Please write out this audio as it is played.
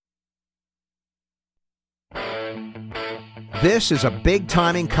This is a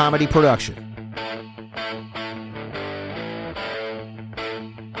big-timing comedy production.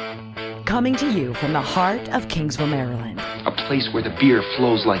 Coming to you from the heart of Kingsville, Maryland. A place where the beer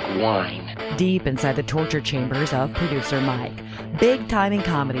flows like wine. Deep inside the torture chambers of producer Mike, Big Timing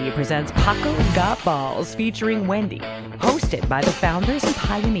Comedy presents Paco's Got Balls featuring Wendi, hosted by the founders and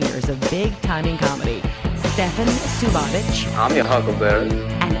pioneers of Big Timing Comedy, Stefan Subotic. I'm your Huckleberry.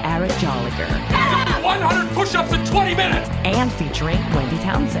 And Eric Jolliger. 100 push-ups in 20 minutes! And featuring Wendy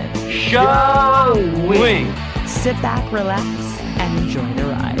Townsend. Showing! Sit back, relax, and enjoy the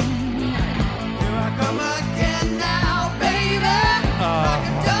ride.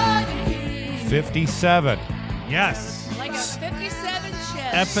 57. Yes. Like a 57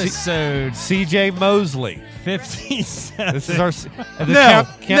 chest. Episode CJ Mosley. 57. This is our...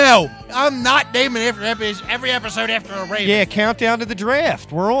 No, I'm not naming every episode after a Raven. Yeah, countdown to the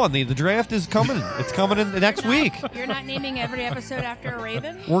draft. We're on. The draft is coming. It's coming in the next week. You're not naming every episode after a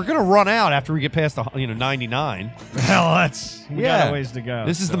Raven? We're going to run out after we get past the 99. Hell, we got a ways to go.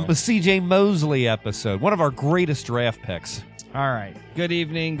 This is the CJ Mosley episode. One of our greatest draft picks. All right. Good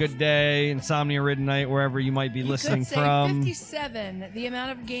evening, good day, insomnia-ridden night, wherever you might be listening from. 57, the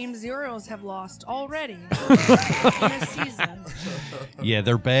amount of games the Orioles have lost already in a season. Yeah,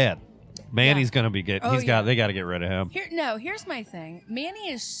 they're bad. Manny's going to be good. They got to get rid of him. Here's my thing.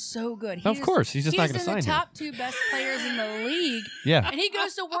 Manny is so good. Of course, he's just not going to sign him. He's in the top two best players in the league. Yeah. And he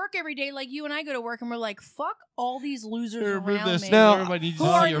goes to work every day like you and I go to work, and we're like, fuck all these losers around me. No, everybody needs to who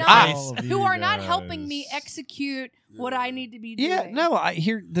see are your not, face. who are not helping me execute what I need to be doing. Yeah, no,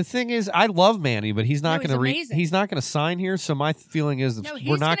 the thing is, I love Manny, but he's not going to he's not going to sign here. So my feeling is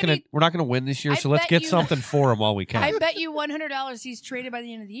we're not going to win this year. So let's get something for him while we can. I bet you $100 he's traded by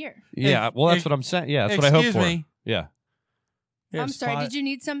the end of the year. Yeah, well, that's what I'm saying. Yeah, that's what I hope for. Me. Yeah. I'm sorry, did you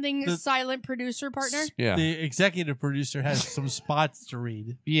need something, silent producer partner? Yeah. The executive producer has some spots to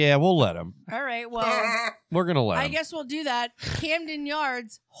read. Yeah, we'll let him. All right, well. We're going to let him. I guess we'll do that. Camden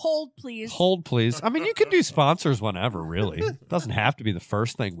Yards, hold please. Hold please. I mean, you can do sponsors whenever, really. It doesn't have to be the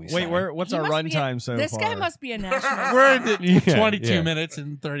first thing we say. Wait, what's our runtime so far? This guy must be a national. We're in 22 minutes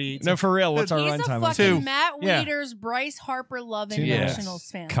and 38 seconds. No, for real, what's our runtime? He's a fucking Matt Wieters, Bryce Harper loving Nationals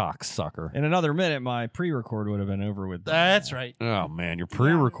fan. Cocksucker. In another minute, my pre-record would have been over with. That's right. Oh, man, your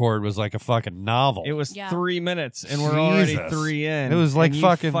pre-record was like a fucking novel. It was 3 minutes, and we're already 3 in. It was like and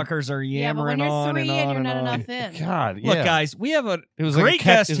fucking... You fuckers are but when yammering you're on 3 and in, on you're and not on. enough in. God, yeah. Look, guys, we have a it was great like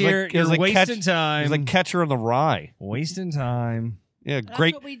guest here. You're wasting time. It was like Catcher in the Rye. Wasting time. Yeah, That's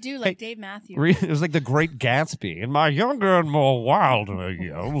great. what we do, like Dave Matthews. It was like the Great Gatsby. In my younger and more wild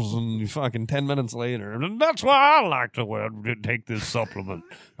years, and fucking 10 minutes later, and that's why I like to take this supplement.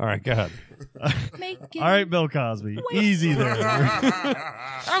 All right, go ahead. All right, Bill Cosby. Easy there.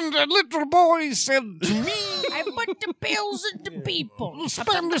 And the little boy said to me, I put the pills into people.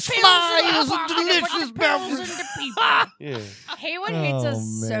 Spanish fly is a delicious pills into people. Yeah. Haywood hates us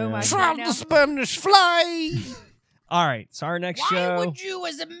so much Try right now. the Spanish fly. All right, so our next show. Why would you,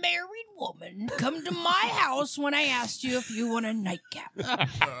 as a married woman, come to my house when I asked you if you want a nightcap?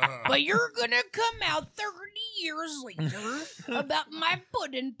 But you're gonna come out 30 years later about my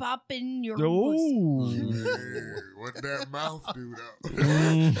pudding pop in your pussy. Hey, what that mouth do though?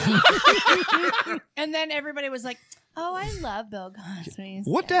 And then everybody was like, "Oh, I love Bill Cosby."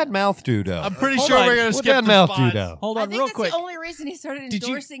 What that mouth do though? I'm pretty sure we're going to What skip that the mouth spots. do though? Hold I on, think real that's quick. the only reason he started Did you-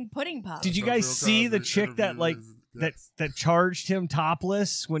 endorsing pudding pop. Did you guys Bill see the Cosby chick that that charged him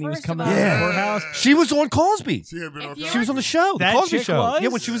topless when he was First coming of out of the all- courtause? She was on Cosby. She had been on If you She was on the show, the That Cosby chick show. was? Yeah,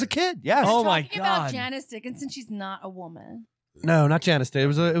 when she was a kid. Yes. Oh my talking about God. Janice Dickinson. She's not a woman. No, not Janice. It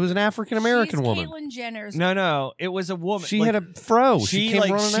was an African American She's woman. Caitlyn Jenner's. No, it was a woman. She had a fro. She came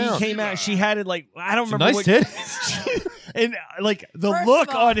running out. She came out. She had it like I don't remember. Nice what, titties. and like the First look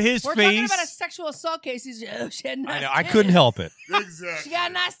of all, on his we're face. talking about a sexual assault case. She had nice I couldn't titties. help it. Exactly. She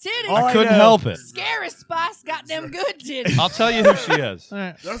got nice titties. All I couldn't know. help it. Scary Spice got them good titties. I'll tell you who she is.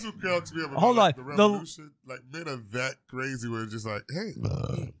 That's what cracks me up. Hold about, on. Like, the revolution. Like men are that crazy where it's just like,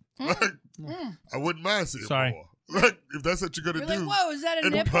 hey, I wouldn't mind seeing more. Like if that's what you're gonna You're do. like, whoa, is that a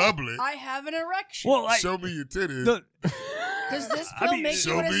in nipple? public. I have an erection. Well, Show me your titties. Does this pill make you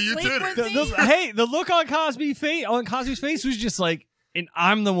show want to me your sleep with titties. me? Hey, the look on Cosby's face was just like, and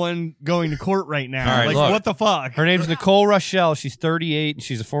I'm the one going to court right now. All right, like, look. what the fuck? Her name's Nicole Rochelle. She's 38, and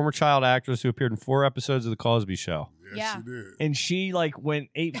she's a former child actress who appeared in 4 episodes of The Cosby Show. Yeah. She did. And she like went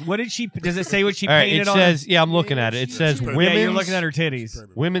eight. What did she? Does it say what she All right, painted it on? says, yeah, I'm looking at it. It says she- Yeah, women's. you're looking at her titties.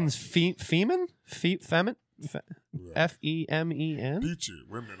 Women's femen? Femen? F-E-M-E-N? Feature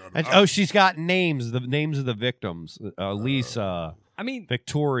women on And, the oh, she's got names. The names of the victims: Lisa, I mean,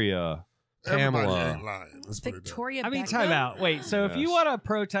 Victoria, Everybody Pamela. ain't lying. Let's put it down. Victoria I mean, Beckham. time out. Wait, so if you Yes. want to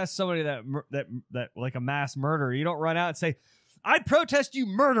protest somebody that like a mass murderer, you don't run out and say, "I protest you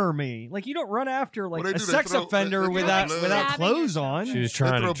murder me." Like you don't run after like Well, they a do, they sex throw- offender they throw without blood. without Stabbing clothes or on. She something. was They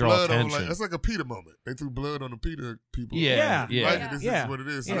trying throw to draw blood on, attention. like, that's like a PETA moment. They threw blood on the PETA people. Yeah, Yeah. Like, yeah. this Yeah. is what it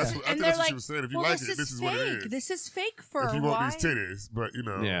is. So Yeah. that's what, I And think they're that's what like, she was saying. If you well, like it, this this is what it fake. is. This is fake fur. If you Why? want these titties, but you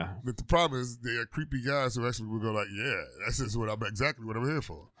know, Yeah. the problem is they are creepy guys who actually will go like, yeah, that's just what I'm exactly what I'm here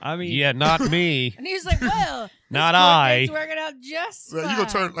for. I mean, Yeah, not me. And he's like, well, this Not court I. date's working out just Like, fine. you gonna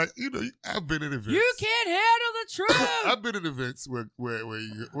turn like I've been in events. You can't handle the truth. I've been in events where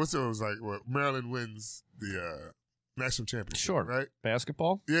you, what's it was like where Maryland wins the national championship. Sure. Right?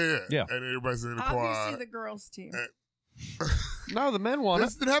 Basketball? Yeah. Yeah. And everybody's in the Obviously, quad. the girls' team. No, the men won it.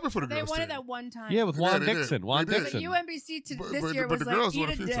 This didn't happen for the They girls. won it team. that one time. Yeah, with Yeah, Juan they did. Dixon. Juan They did. But Dixon. UMBC this But year was the like, girls eat won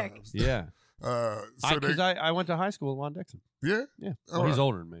a a few dick. times. Yeah. So Because they, I went to high school with Juan Dixon. yeah. Yeah. Oh, Well, he's wow.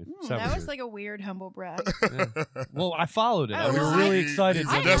 older than me. 7 That was years. like a weird humble brag. Well, I followed it. Oh, I was well, really I- excited.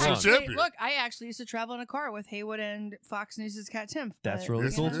 he's that a they national won. champion. Look, I actually used to travel in a car with Haywood and Fox News' Cat Tim. That's but, really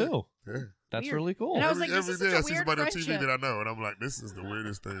Yes, cool, you did. too. Yeah. That's Weird. really cool. And I was every like, this every is such day a I see weird somebody on TV friendship. that I know, and I'm like, this is the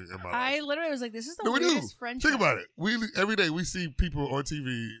weirdest thing in my I life. literally was like, this is the No, we do. weirdest friendship. Think about it. Every day we see people on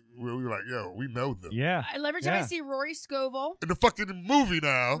TV where we're like, yo, we know them. yeah. Every time I Yeah. see Rory Scovel, In the fucking movie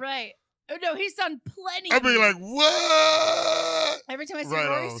now, right. Oh, no, he's done plenty. I mean, like, what? Every time I see Right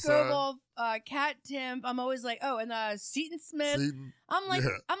Rory on, son. Scovel, Cat Tim, I'm always like, oh, and Seton Smith. Seton, I'm like, yeah.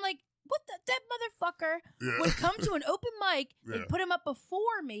 what that motherfucker Yeah. would come to an open mic Yeah. and put him up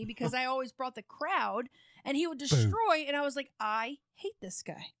before me because I always brought the crowd, and he would destroy. And I was like, I hate this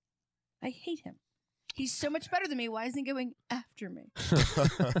guy. I hate him. He's so much better than me. Why isn't he going after me?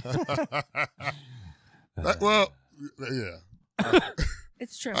 Well, yeah.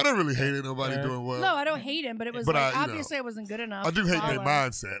 It's true. I don't really hate it. Nobody doing well. No, I don't hate him, but it was But like I- you obviously I wasn't good enough. I do to hate their follow.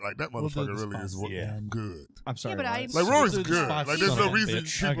 mindset. Like, that We'll do motherfucker the really is spots. Yeah. good. I'm sorry. but I- what? Like, Rory's We'll do the good. spots, Like, there's son no of a reason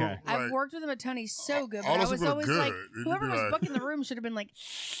bitch. people. Okay. I've Like, worked with him a ton. He's so good. all But I those was people are always good. like, You'd whoever be was like- booking the room should have been like,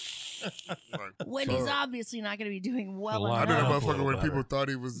 like, when he's obviously not going to be doing well Well, I knew that enough. motherfucker when better. people thought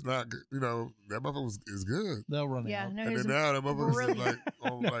he was not good. You know, that motherfucker is good. They'll run Yeah, out. no, And he's then now that motherfucker's brilliant.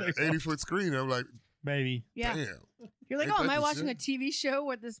 like on like 80-foot screen. I'm like, Baby. Yeah. damn. You're like, Ain't oh, am that I the watching shit? a TV show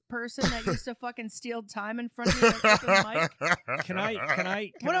with this person that used to fucking steal time in front of me? Like, open mic? Can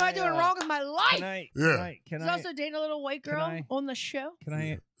I? What am I doing wrong with my life? Can I? Yeah. Can He's I? also dating a little white can girl I- on the show. Can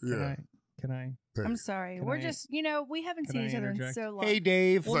I? Yeah. Can I? I'm sorry. Can We're I- just, we haven't can seen I each other in interject? so long. Hey,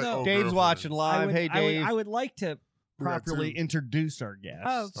 Dave. It's like old Dave's girlfriends. watching live. Hey, Dave. I would like to We got properly two. introduce our guests.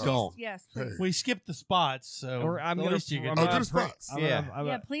 Oh, please, Don't. yes, please. We skipped the spots, so Or I'm at gonna. least you I'm get Oh, gonna do the pre- spots. I'm Yeah. gonna- I'm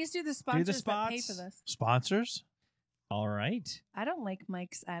Yeah, gonna- please do the sponsors that pay for spots. this. sponsors. All right. I don't like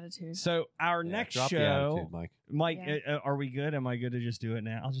Mike's attitude. So our Yeah, next drop the show, attitude, Mike. Mike, Yeah. are we good? Am I good to just do it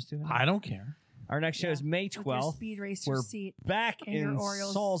now? I'll just do it. Now. I don't care. Our next show Yeah. is May With your 12th. speed racer We're seat. back and your in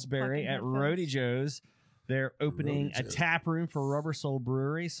Orioles Salisbury fucking at headphones. Rody Joe's. They're opening Rody a Joe. tap room for Rubber Soul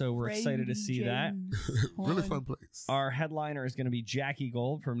Brewery, so we're excited to see that. Really fun place. Our headliner is going to be Jackie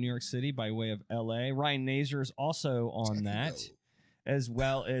Gold from New York City by way of LA. Ryan Nazer is also on that, as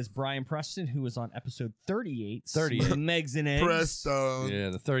well as Brian Preston, who was on episode 38. 38. with Megs and Eggs. Preston. Yeah,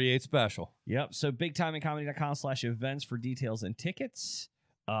 the 38 special. Yep. So bigtimingcomedy.com/events for details and tickets.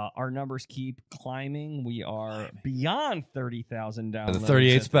 Our numbers keep climbing. We are beyond 30,000 downloads. The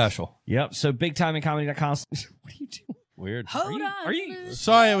 38 special. Yep. So bigtimingcomedy.com. What are you doing? Weird. Hold on. Are you? Lou.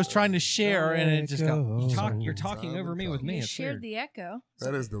 Sorry, I was trying to share and it just got. You're talking over me with me. You It's shared weird. the echo.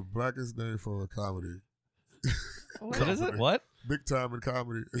 That is the blackest name for a comedy. What is it? What? Big time in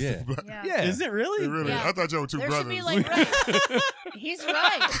comedy. It's Yeah. the black- Yeah. Yeah. Is it really? It really Yeah. I thought y'all were two There brothers. should be like, right. He's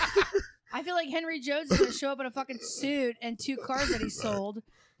right. I feel like Henry Jones is going to show up in a fucking suit and 2 cars that he sold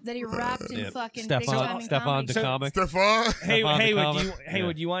that he wrapped in Yeah. fucking Stefan big timing Stefan comedy. the comic. Stefan. Hey, Stefan the Haywood, comic.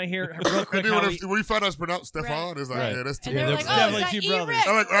 Haywood, you want to hear real quick And then how when you find out it's pronounced Stefan, it's like, Right. yeah, that's two And they're brothers. like, oh, Definitely is that two brothers.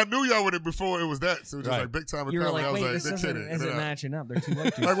 E-Rick? I knew y'all with it before it was that. So it was just Right. like big time in you were comedy. like, I was wait, like, this they're isn't, kidding. And isn't then matching up. They're two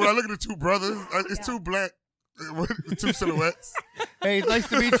white dudes. like when I look at the two brothers, it's Yeah. two black, with 2 silhouettes. Hey, nice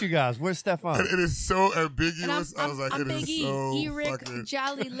to meet you guys. Where's Stefan? And it is so And ambiguous. I was like, I'm it is Big E, so E-Rick fucking.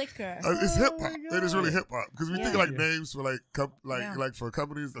 Jolly Liquor. It's hip hop. It is really hip hop because we Yeah. think of like names for Yeah. like for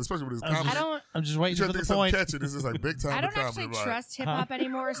companies, especially with this I'm comedy. I don't. I'm just You waiting try for to the think something point. catchy. This is like big time. I don't comedy. actually like, trust hip hop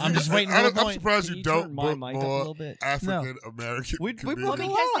anymore. I'm just since- waiting for the I'm point. surprised Can you you don't turn my book mic up a more little bit? African American. We book Well, a because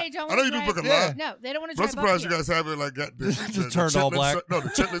lot. they don't. I know you do drive- book a lot. No, they don't want to I'm drive surprised up you here. guys haven't like got the Just turned all black. No, the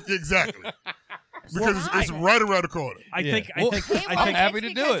checklist exactly. Because Well, it's right around the corner. I Yeah. think. Well, I think. Hey, I well, think. happy it's to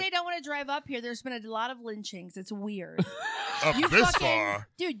do because it. they don't want to drive up here. There's been a lot of lynchings. It's weird. Up You this fucking, far.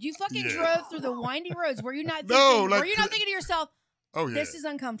 dude, you fucking Yeah. drove through the windy roads. Were you not thinking? No, like were you not thinking to yourself, Oh yeah. This is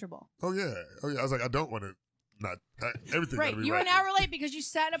uncomfortable. Oh yeah. I was like, I don't want to not everything. Right. Gotta be You right are now late because you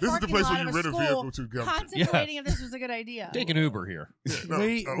sat in a This is the parking place lot where you of rent a a school vehicle to come to. contemplating if this was a good idea. Take an Uber here. Yeah, no,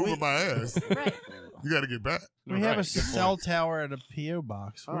 Uber my ass. Right. You got to get back. We have a cell tower at a P.O.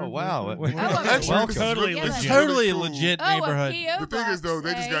 box. Oh, wow. Actually, Well, this is totally really- legit. this is Totally really cool. legit Oh, neighborhood. a P.O. The thing is, though,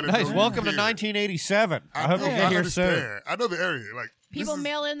 they just got to Nice. know Welcome to here. 1987. I hope you know, get here understand. soon. I know the area. Like People this is-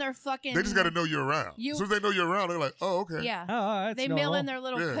 mail in their fucking. They just got to know you're around. You- As soon as they know you're around, they're like, oh, okay. Yeah. Oh, that's They mail in normal.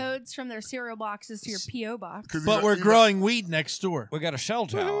 their little Yeah. codes from their cereal boxes to your P.O. box. 'Cause But you we're got- growing weed next door. We got a shell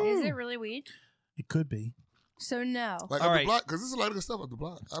tower. Is it really weed? It could be. So no. Like All up right. the block, because there's a lot of good stuff up the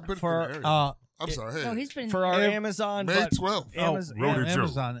block. I've been For, from the area. I'm it- sorry. Hey, Oh, he's been For our here. Amazon May butt, 12th. Amazon, Road to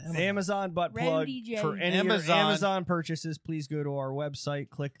Joe. Amazon butt plug Randy J. for any of your Amazon. Amazon purchases. Please go to our website,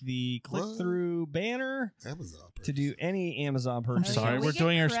 click the click-through banner Amazon. to do any Amazon I'm purchase. sorry, we we're get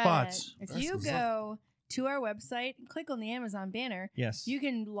doing our credit. spots. If That's you what's go to our website and click on the Amazon banner, Yes, you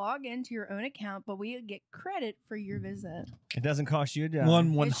can log into your own account, but we get credit for your visit. it doesn't cost you a dime.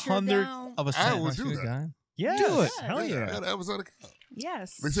 1/100th don't. of a I cent. will do that. Yes, Do it. Hell I yeah. got an Amazon account.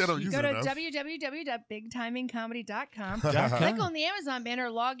 Yes. They say I don't use Go it to enough. www.bigtimingcomedy.com. .com. Click on the Amazon banner,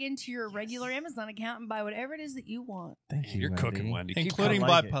 log into your regular Amazon account, and buy whatever it is that you want. Thank you. You're Wendy. cooking, Wendy. Keep Including I butt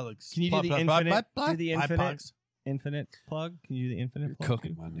like it. plugs. Can you do Butt the plug, infinite? butt plug, Do the butt infinite? plugs. Infinite plug? Can you do the infinite You're plug?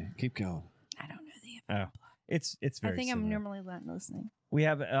 cooking, Wendy. Keep going. I don't know the. Oh, it's very. I think I'm similar. normally not listening. We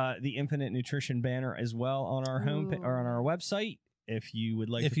have the Infinite Nutrition banner as well on our home or on our website. If you would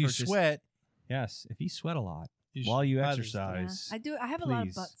like, If to you purchase, sweat, yes. If you sweat a lot you while you should buy this exercise, I do. I have a lot of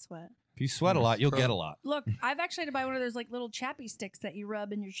Please. butt sweat. If you sweat a lot, you'll get a lot. Look, I've actually had to buy one of those like little chappy sticks that you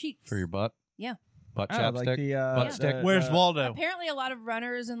rub in your cheeks. For your butt? Yeah. Butt Oh, chapstick? like the, butt the- stick? Where's the- Waldo? Apparently, a lot of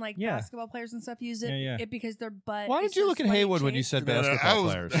runners and like Yeah. basketball players and stuff use it, Yeah, yeah. because their butt. Why is did you so look at sweaty Haywood when you cheeks. said Yeah, basketball I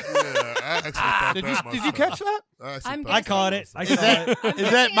was, players? Yeah, I actually thought Did that you myself. catch that? I actually I'm thought I caught it. myself. Is that I'm is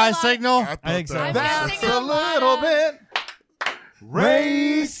that guessing my a lot- signal? I thought think so. that. I'm That's guessing a lot of- bit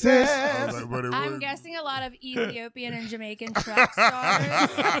racist. I was like, but it I'm was- guessing a lot of Ethiopian and Jamaican track stars,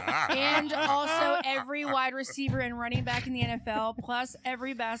 and also every wide receiver and running back in the NFL, plus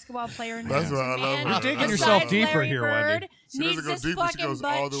every basketball player in the That's what I love and her. You're digging besides yourself deeper Larry here, Bird, Wendy. She needs doesn't go this deep, but she fucking goes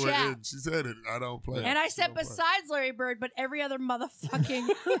butt all the way checked. in. She said it. I don't play. And I said don't play. besides Larry Bird, but every other motherfucking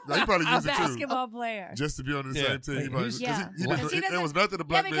No, he probably used it too. basketball player. Just to be on the Yeah. same team. He probably, Who's- he Yeah. didn't, Because he there doesn't- was nothing the Yeah,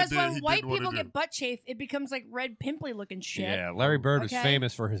 black man because did. when he white didn't want people to get do. butt chafe, it becomes like red pimply looking shit. Yeah, Larry Bird was Okay.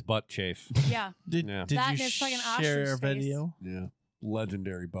 famous for his butt chafe. Yeah. Did, Yeah. did That you and his fucking share a ostrich face. video? Yeah.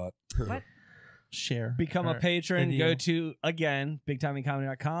 Legendary butt. What? Share. become a her patron. video. Go to again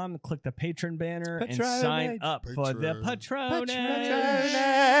bigtimingcomedy.com. Click the patron banner and Patronage. sign up for the patronage.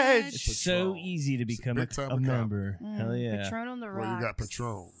 Patronage. It's so easy to become Big time a account. member. Hell yeah. Patron on the Well, rocks. you got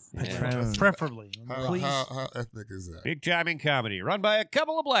Patron. Patron. Preferably. How ethnic is that? Big timing comedy run by a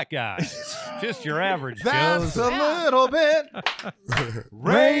couple of black guys. Just your average That's Joes. a little bit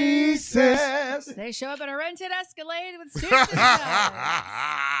racist. They show up in a rented Escalade with suits and ties.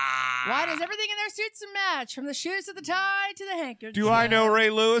 Why does everything in their suits match? From the shoes to the tie to the handkerchief. Do I know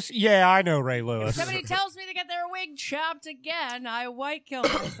Ray Lewis? Yeah, I know Ray Lewis. If somebody tells me to get their wig chopped again, I white kill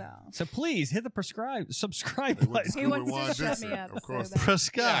myself. So please hit the subscribe They went to button. school He wants with to Juan shut Dixon, me up Of so course. bad.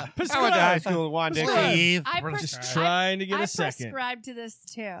 Prescott. I went to high school with Juan Dixon. Steve. I Just trying to get I a second. prescribe to this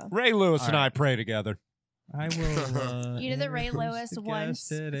too. Ray Lewis and All I right. pray together. I will. You know that Ray Lewis once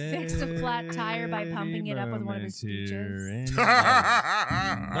fixed a flat tire by pumping it up with one of his speeches?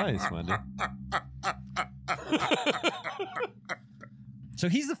 Nice, Wendy. So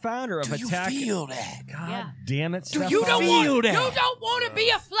he's the founder of Attack. that? God Yeah. damn it! Stefan. You don't want to be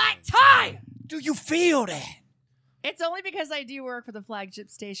a flat tire. Do you feel that? It's only because I do work for the flagship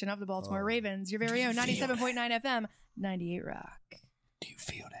station of the Baltimore Ravens, your very own 97.9 FM, 98 Rock. Do you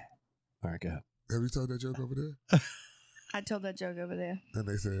feel that? All right, go ahead. Have you told that joke over there? I told that joke over there. And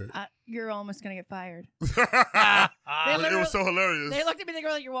they said, You're almost going to get fired. it was so hilarious. They looked at me, they go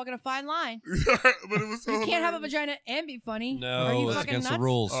like, you're walking a fine line. But it was so You can't have a hilarious. vagina and be funny. Are No, you that's fucking against nuts? the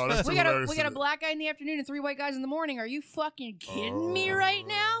rules. Oh, that's We too got a hilarious. black guy in the afternoon and 3 white guys in the morning. Are you fucking kidding me right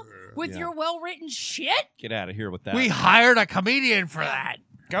now? With Yeah. your well-written shit? Get out of here with that. We hired a comedian for that.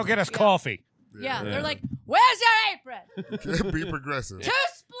 Go get us coffee. Yeah. Yeah. They're like, where's your apron? Can't be progressive. Too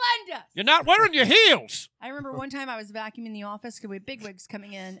splendid. You're not wearing your heels. I remember one time I was vacuuming the office because we had bigwigs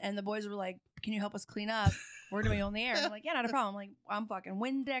coming in, and the boys were like, can you help us clean up? We're doing on the air. I'm like, yeah, not a problem. I'm like, I'm fucking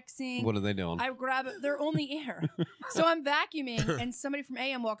Windexing. What are they doing? I grab it. They're on the air. So I'm vacuuming, and somebody from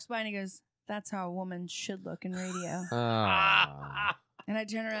AM walks by and he goes, that's how a woman should look in radio. Ah. And I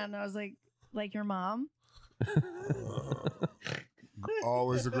turned around and I was like your mom?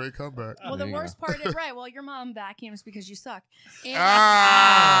 Always a great comeback. Well, the worst part is right. Well, your mom vacuums because you suck. And,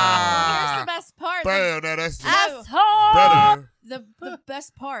 Ah! here's the best part. Bam, now that's Asshole! better. The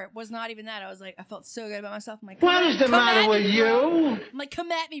best part was not even that. I was like, I felt so good about myself. I'm like, What is the matter with you? I'm like,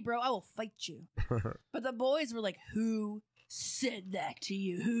 come at me, bro. I will fight you. But the boys were like, who said that to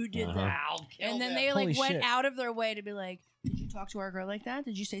you? Who did that? And then they like Holy went shit. out of their way to be like, did you talk to our girl like that?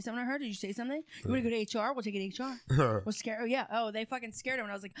 Did you say something to her? Did you say something? You want to go to HR? We'll take it to HR. We'll scare. Oh yeah. Oh, they fucking scared him,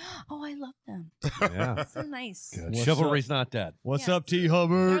 and I was like, oh, I love them. Yeah. So nice. Good. What's Chivalry's not dead. What's Yeah. up, T.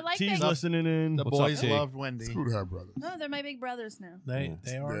 Hubbard? They're like T's big- listening in. The What's up, boys T? loved Wendy. It's cool to have brothers. No, they're my big brothers now. They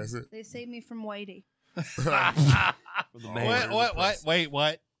are. That's it. They saved me from Whitey. Wait,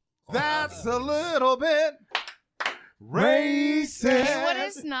 what? That's a little bit racist. Haywood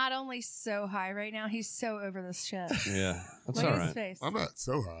is not only so high right now, he's so over this shit. Yeah. That's Look all at his right. face. I'm not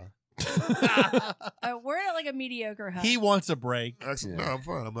so high. We're at like a mediocre high. He wants a break. Actually, no, I'm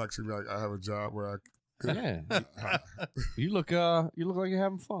fine. I'm actually like I have a job where I could. Yeah. You look like you're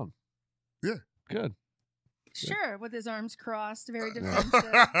having fun. Yeah. Good. Sure, with his arms crossed, very Yeah. defensive.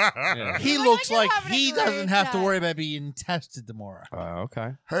 Yeah. He Like, looks you're like having a he great doesn't have to time. worry about being tested tomorrow.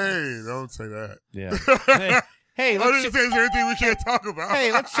 Okay. Hey, don't say that. Yeah. Hey, I didn't say anything we can't talk about.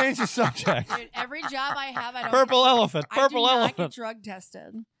 Hey, let's change the subject. Dude, every job I have, I don't. Purple elephant. Purple I do not elephant. get drug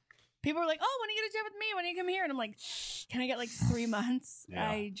tested. People are like, "Oh, when are you get a job with me? When do you come here?" And I'm like, "Can I get like 3 months? Yeah.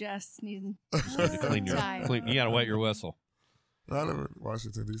 I just need To clean your, time. you gotta wet your whistle. I live in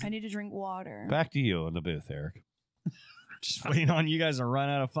Washington, D.C. I need to drink water." Back to you in the booth, Eric. Just waiting on you guys to run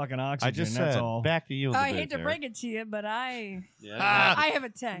out of fucking oxygen. I just that's said all. back to you in Oh, the I booth, hate to Eric. break it to you, but I Yeah. have a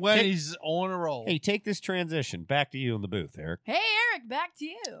tank. When he's on a roll. Hey, take this transition. Back to you in the booth, Eric. Hey, Eric, back to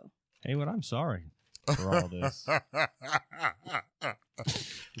you. Haywood, I'm sorry for all this.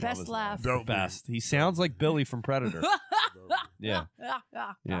 Best laugh. Don't be. Best. He sounds like Billy from Predator. Yeah.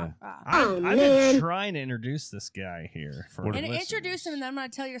 Yeah. I've been trying to introduce this guy here. For And listeners. introduce him, and then I'm going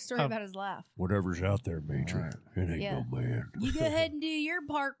to tell you a story about his laugh. Whatever's out there, Major. It ain't Yeah. no man. You go ahead and do your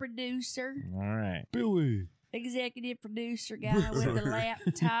part, producer. All right. Billy, Executive producer guy with the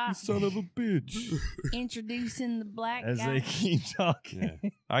laptop. son of a bitch. Introducing the black As guy. they keep talking. Yeah.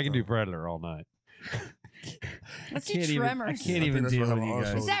 I can do Predator all night. Let's I can't see even, I Tremors. can't I even think that's deal what with I'm you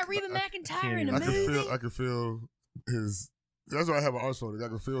also- guys. Is that Reba McEntire in a I movie? can feel his. That's why I have an arch phone. I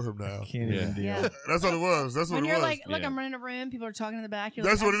can feel him now. Can't even deal. Yeah. That's what it was. That's what When it you're was. like, look, Yeah. I'm running a room. People are talking in the back. You're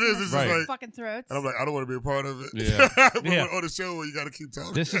That's like, what it is. I'm It's slit just Right. like, fucking throats. and I'm like, I don't want to be a part of it. Yeah. But Yeah. on the show where you got to keep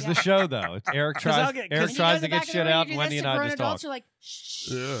talking. This is the show, though. It's Eric I'll tries. get- Eric and tries you to go get to the back of the shit room, out, you and do Wendy this and to I grown just adults talk. are like,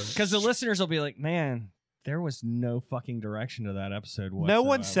 shh. Yeah. Because the listeners will be like, man, there was no fucking direction to that episode whatsoever. No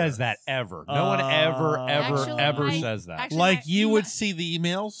one says that ever. No one ever, Actually, ever I- says that. actually, Like my- you my- would see the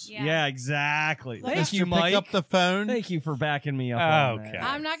emails. Yeah, exactly. Like- Thank you, Mr. Mike. Pick up the phone. Thank you for backing me up. on Okay. that.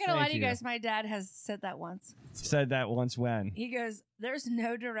 I'm not going to lie Thank to you guys. My dad has said that once. Said that once when? He goes, there's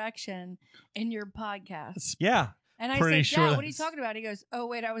no direction in your podcast. Yeah. And I Pretty said, sure Dad, what are you that's- talking about? He goes, oh,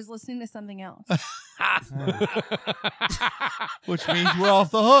 wait, I was listening to something else. Which means we're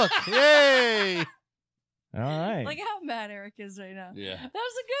off the hook. Yay! All right. Like how mad Eric is right now. Yeah. That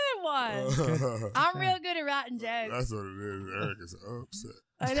was a good one. I'm real good at writing jokes. That's what it is. Eric is upset.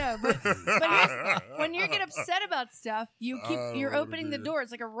 I know, but here's, when you get upset about stuff, you're wanna opening the be- door.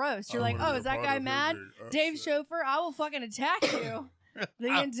 It's like a roast. You're I like, wanna oh, be is a that part guy of him mad? being Dave upset. Chauffeur, I will fucking attack you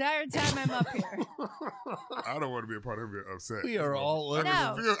the entire time I'm up here. I don't want to be a part of him being upset. We are all I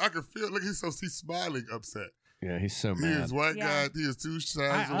over. No. can feel. Look, he's smiling upset. Yeah, he's so He mad. is white Yeah. guy. He is two I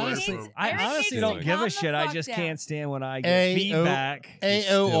sides away honestly, from. I Eric honestly needs don't to give calm a the shit. I fuck just down. can't stand when I get A-O- feedback.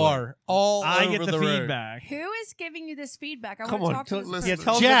 AOR. All I over get the road. feedback. Who is giving you this feedback? I Come want to on, talk to this listen. yeah, person.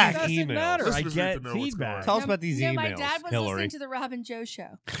 tell us Jack. about these Doesn't emails. matter. I Listeners need get to know what's feedback. going Tell us about these No, emails, my dad was Hillary. listening to the Robin Joe show.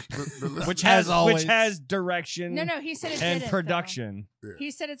 Which As has always. Mm. direction No, he said it and didn't, production. though.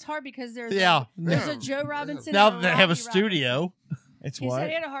 He said it's hard because there's Yeah. there's a Joe Robinson. Now and that they have a Robbie studio. It's Robinson. He what? said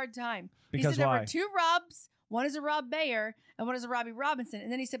he had a hard time. Because he said there why? were two Robs. One is a Rob Bayer and one is a Robbie Robinson.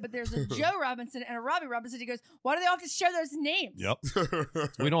 And then he said, but there's a Joe Robinson and a Robbie Robinson. He goes, why do they all have to share those names? Yep.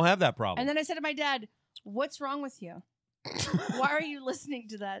 We don't have that problem. And then I said to my dad, what's wrong with you? Why are you listening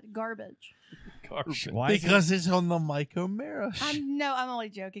to that garbage? Garbage. Why is it- Because it's on the Mike O'Mara. I'm only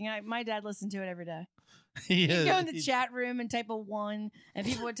joking. My dad listened to it every day. He He'd is. go in the chat room and type a 1, and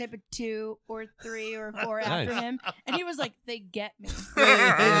people would type a 2 or 3 or 4 after Nice. him. And he was like, they get me. They do. I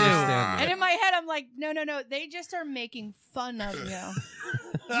understand And that. in my head, I'm like, no, they just are making fun of you.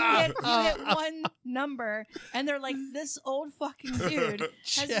 You hit one number, and they're like, this old fucking dude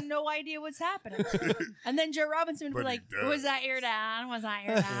has no idea what's happening. And then Joe Robinson would be like, was that your dad? Was that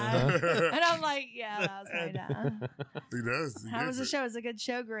your dad? And I'm like, yeah, that was my dad. He does. How was the show? It was a good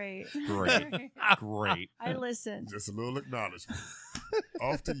show. Great. Great. I listened. Just a little acknowledgement.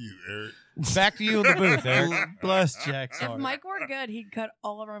 Off to you, Eric. Back to you in the booth, Eric. Bless Jack. If Mike were good, he'd cut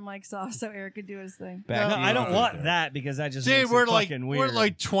all of our mics off so Eric could do his thing. No, I don't want that because that just makes we're it like fucking weird. we're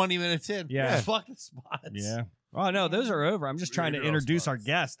like 20 minutes in. Yeah. Fucking spots. Yeah. Oh no, those are over. I'm just trying to introduce our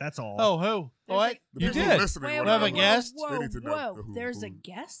guest. That's all. Oh, who? What? You did. Listening, We have a guest. Whoa, They need to know whoa. who- There's who- a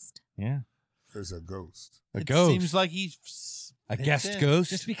guest? Yeah. There's a ghost. A It ghost. seems like he's A guest ghost.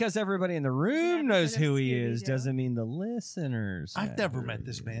 Just because everybody in the room knows who he is doesn't mean the listeners. I've never met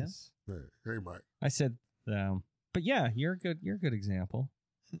this man. Hey, Mike. I said, but yeah, you're a good. You're a good example.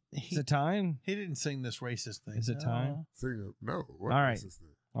 Is it time? He didn't sing this racist thing. Is it time? No. What All right. is this thing?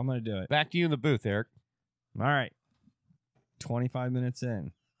 I'm gonna do it. Back to you in the booth, Eric. All right. 25 minutes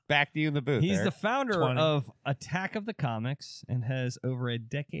in. Back to you in the booth. He's Eric. the founder 20. of Attack of the Comics and has over a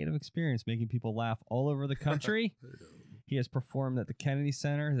decade of experience making people laugh all over the country. He has performed at the Kennedy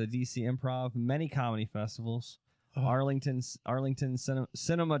Center, the DC Improv, many comedy festivals, Arlington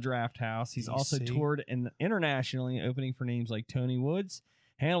Cinema Draft House. He's also DC. toured internationally, opening for names like Tony Woods,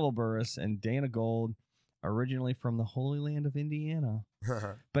 Hannibal Buress, and Dana Gold, originally from the Holy Land of Indiana,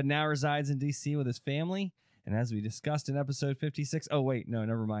 but now resides in DC with his family. And as we discussed in episode 56, oh, wait, no,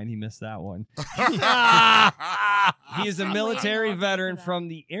 never mind. He missed that one. He is a military veteran from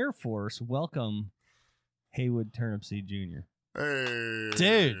the Air Force. Welcome, Haywood Turnipseed Jr. Hey.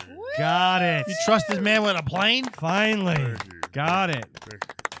 Dude. Got it. You trust this man with a plane? Finally. Thank you. Got it. Thank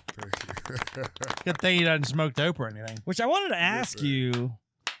you. Good thing he doesn't smoke dope or anything. Which I wanted to ask sir. you,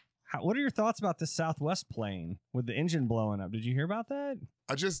 what are your thoughts about the Southwest plane with the engine blowing up? Did you hear about that?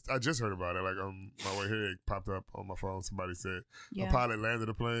 I just heard about it. Like on my way here, it popped up on my phone. Somebody said Yeah. a pilot landed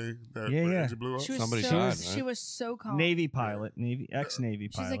a plane that Yeah, yeah. engine blew up. She was Somebody so, died, She right? was so calm. Navy pilot, ex-Navy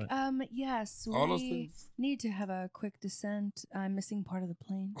She's pilot. like, yes, All those we things. need to have a quick descent. I'm missing part of the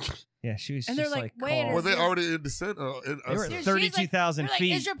plane. yeah, she was and just they're like, wait, called- Were they it- already in descent? They were ascent? She's 32,000 They're like,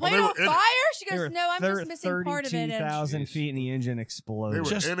 feet. is your Oh, plane they were on in it. fire? She They goes, were no, I'm just missing part of it. And 32,000 feet and the engine They exploded. were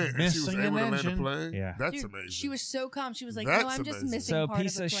Just in it, and she was missing able an to land engine. the plane. Yeah. That's Dude, amazing. she was so calm. She was like, That's no, I'm just amazing. missing So a part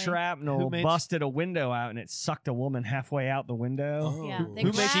piece of of the plane. shrapnel Who makes- busted a window out and it sucked a woman halfway out the window. Oh. Yeah, they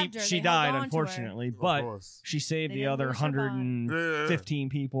Who grabbed her. she They died, held on to her. unfortunately, Of but course. she saved They the didn't other lose her body. 115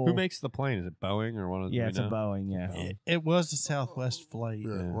 people. Who makes the plane? Is it Boeing or one of? Yeah, do we it's a know? Boeing. Yeah. It was a Southwest flight.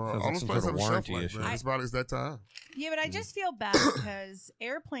 Yeah, Yeah, well, feels all like those some planes sort have of a shelf warranty life, issue. man. It's about that time. Yeah, but I just feel bad because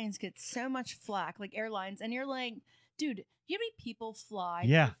airplanes get so much flack, like airlines, and you're like, dude, you know how many people fly?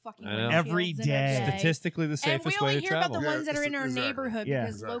 Yeah. through fucking I know. windshields Every in a day. Statistically, the And safest we way only to hear about travel. the ones that are in our exactly. neighborhood Yeah.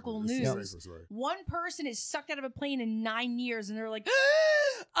 because local It's the news. safest way. One person is sucked out of a plane in 9 years, and they're like,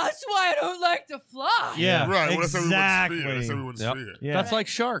 that's why I don't like to fly. Yeah, Right. Well, that's exactly. everyone's fear. That's everyone's Yep. fear. Yeah. That's like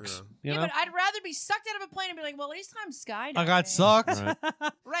sharks. You Yeah, know? but I'd rather be sucked out of a plane and be like, well, at least I'm skydiving. I got sucked. Right.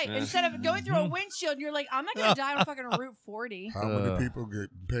 Right. Yeah. Instead of going through a windshield, you're like, I'm not going to die on fucking Route 40. How many people get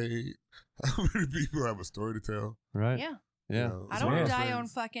paid? How many people have a story to tell? Right. Yeah. Yeah. You know, I it's don't one want of to those die on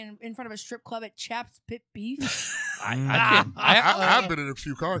things. fucking in front of a strip club at Chaps Pit Beef. I've been in a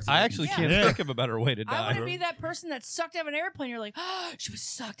few cars. I actually Yeah. can't think of a better way to I want die. to be that person that's sucked out of an airplane. You're like, she was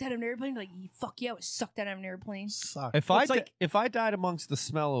sucked out of an airplane. Like, fuck yeah, I was sucked out of an airplane. Suck. If It's if I died amongst the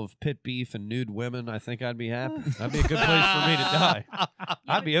smell of pit beef and nude women, I think I'd be happy. That'd be a good place for me to die.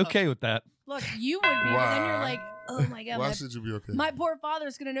 I'd be okay with that. Look, you would be, but then you're Why? like, oh my god, Why should you be okay? my poor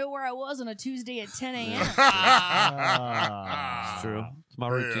father's gonna know where I was on a Tuesday at 10 a.m. It's true. It's my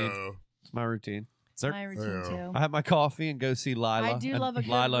routine. Hey, It's my routine. It's my routine Yeah. too. I have my coffee and go see Lila. I do and love a good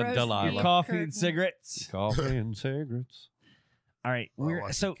Lila and roast Delilah. beef. Coffee Curtain. and cigarettes. Coffee and cigarettes. All right, While we're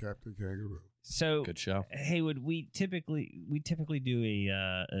watching so Captain Kangaroo. so. Good show. Haywood, we typically do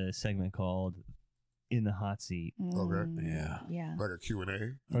a segment called "In the Hot Seat." Okay. Yeah. Yeah. Like a Q&A.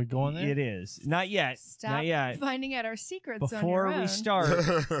 Are we going there? It is not yet. Stop Not yet. finding out our secrets on Before your we own. start,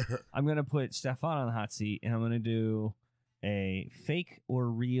 I'm gonna put Stefan on the hot seat, and I'm gonna do a fake or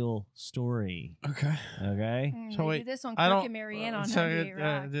real story. Okay. Okay. Mm, So they wait, do this on I Kirk don't. and Marianne on so, 98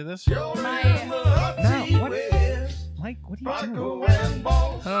 Rock. do this? My, No, what? Mike, what are you doing? I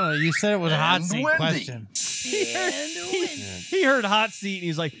don't know. You said it was a hot seat question. He heard hot seat, and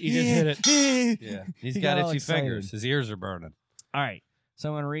he's like, He just hit it. Yeah. He's He got got all itchy excited. fingers. His ears are burning. All right. So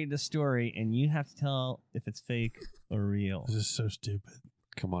I'm gonna read the story, and you have to tell if it's fake or real. This is so stupid.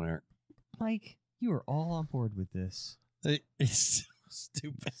 Come on, Eric. Mike, you are all on board with this. It's so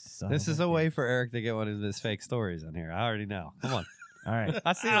stupid. Son This of is a way for Eric to get one of his fake stories on here. I already know. Come on. All right.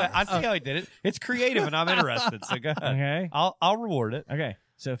 I see how he did it. It's creative, and I'm interested. So go ahead. Okay. I'll reward it. Okay.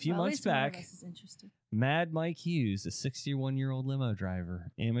 So a few Well, at months least one of back, us is interested. Mad Mike Hughes, a 61-year-old limo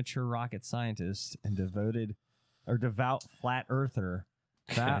driver, amateur rocket scientist, and devout flat earther,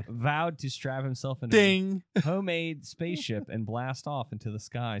 vowed to strap himself into a homemade spaceship and blast off into the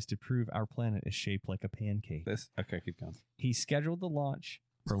skies to prove our planet is shaped like a pancake. Okay, keep going. He scheduled the launch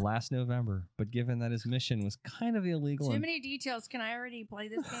for last November, but given that his mission was kind of illegal Too and many details. Can I already play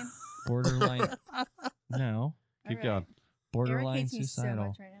this game? borderline, no, Keep All right. going. borderline Eric hates me so suicidal,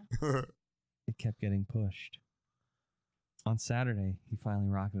 much right now. it kept getting pushed. On Saturday, he finally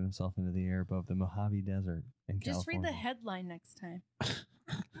rocketed himself into the air above the Mojave Desert in Just read California. the headline next time.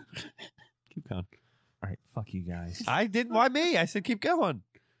 Keep going. All right, fuck you guys. I didn't. Why me? I said keep going.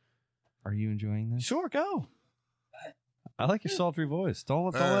 Are you enjoying this? Sure, go. I like your sultry voice.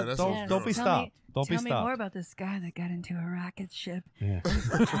 Don't be Tell stopped. me- Don't be Tell me more stopped. about this guy that got into a rocket ship Yeah.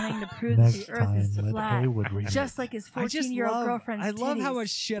 trying to prove that the Earth is flat, just like his I just 14-year-old love, girlfriend's I love how titties. much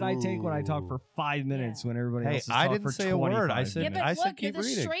shit I take when I talk for 5 minutes when everybody Hey, else is I talking didn't for say a word. 25 I said- Yeah, minutes. but I said look, you're keep the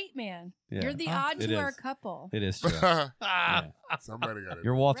reading. straight man. Yeah. You're the odd It to our is. couple. It is true. Somebody got it.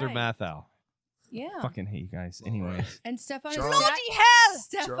 You're Walter Right. Matthau. Yeah. Fucking hate you guys. Anyways, And Stefan is John- Jack. John,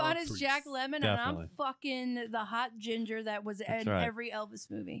 Stefan is please. Jack Lemmon, and Definitely. I'm fucking the hot ginger that was in right. every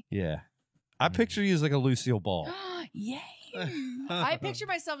Elvis movie. Yeah. I picture you as like a Lucille Ball. Yay! I picture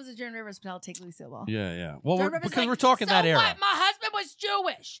myself as a Joan Rivers, but I'll take Lucille Ball. Yeah, yeah. Well, Joan Rivers because like, we're talking so that era. What? My husband was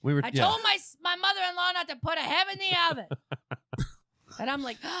Jewish. I yeah. told my mother-in-law not to put a ham in the oven. And I'm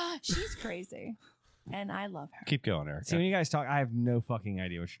like, she's crazy. And I love her. Keep going, Eric. see when you guys talk, I have no fucking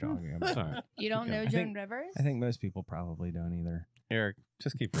idea what you're talking about. All right. You don't know I Joan think- Rivers? I think most people probably don't either. Eric,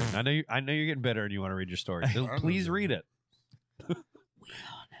 just keep reading. I know you're getting better and you want to read your story. So I please know. read it.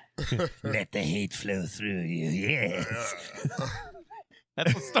 Let the hate flow through you. Yes.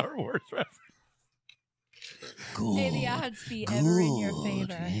 That's a Star Wars reference. Good. May the odds be ever in your Good,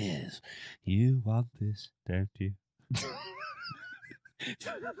 favor. Yes. You want this, don't you?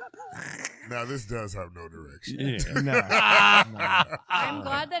 Now this does have no direction. Yeah. No. I'm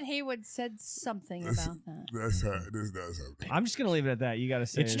glad that Haywood said something about that. This does have. No I'm just gonna leave it at that. You got to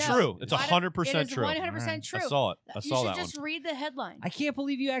say It's it. No, true. It's why don't- 100% It is true. 100% true. I saw it. I You saw should that just one. read the headline. I can't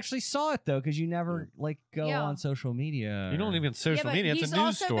believe you actually saw it though, because you never go Yeah. on social media. You don't even social but media. It's he's a news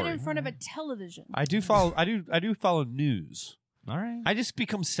also story. been in front of a television. I do follow. I do follow news. All right. I just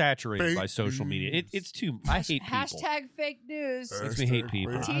become saturated Fake by social media. news. It's too. I hate people. Hashtag fake news. Makes me hate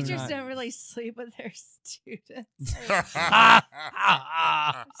people. Hashtag Teachers not- don't really sleep with their students.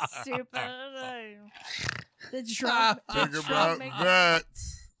 Stupid. The drunk. Think the about drunk make- that.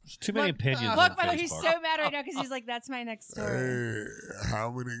 There's too many opinions. Look, on by the way, he's Facebook. so mad right now because he's like, "That's my next story." Hey, how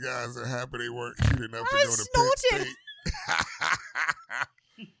many guys are happy they weren't cute enough to I go to snorted. Penn State?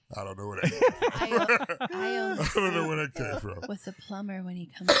 I don't know where that came from. I I don't know where that came from. with the plumber when he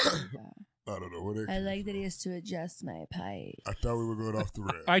comes over. I don't know where that I came like that he has to adjust my pipe. I thought we were going off the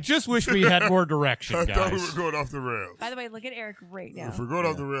rails. I just wish we had more direction, I thought we guys. were going off the rails. By the way, look at Eric right now. If we're going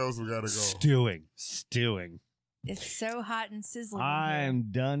off the rails, we gotta go. Stewing. It's so hot and sizzling. in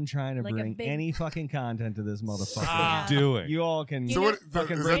I'm done trying to Like a bring big- any fucking content to this motherfucker. Yeah. Stewing. You all can. You So know- what?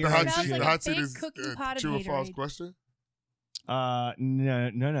 fucking Is bring that the your hot own smells seat? like The a hot seat big is cooking pot of true or false Gatorade. question.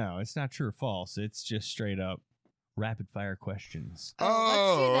 No, it's not true or false. It's just straight up rapid fire questions. here.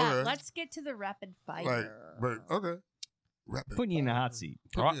 Let's do that. okay. Let's get to the rapid Like, fire. but okay. Rapid Putting you in the fire. hot seat.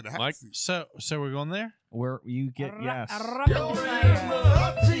 Put me in the hot Mike? seat. So we're going there? Where you get yes. Rapid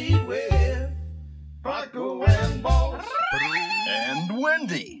fire. Paco and And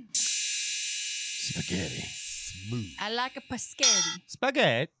Wendi. Spaghetti. Smooth. I like a pasquetti.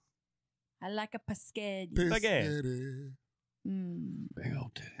 Spaghetti. I like a pasquetti. Spaghetti. Big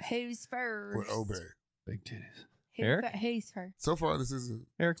old titties. Who's first? With Obey. Big titties. Who Eric? Who's first? So far, this isn't.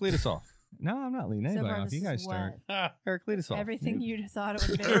 Eric, lead us off. No, I'm not leading So anybody far, off. this You guys is start. what? Eric, lead us off. Everything you'd thought it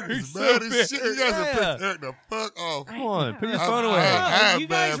would be. Eric's so mad as big. shit. You guys have Yeah. pissed Eric the fuck off. Come on, put your I'm- phone I- away. I- you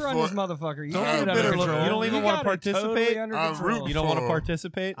guys bad run for- this motherfucker. You Don't got be it under bitter. control. You don't even You wanna got it totally participate? under I'm control. rooting You don't want to for-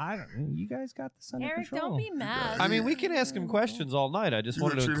 participate? I don't. You guys got this under Eric, control. don't be mad. I mean, we can ask him questions all night. I just You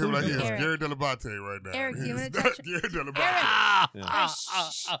wanted gonna to treat him like include he's him. Eric. Gary Delabate right now. Eric, do you He's wanna not touch- Gary Delabate. Eric.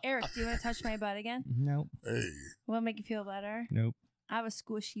 Yeah. Eric, do you want to touch my butt again? Nope. Hey, Will it make you feel better? Nope. I have a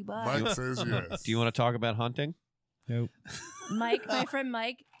squishy butt. Mike says yes. Do you want to talk about hunting? Nope. Mike, my friend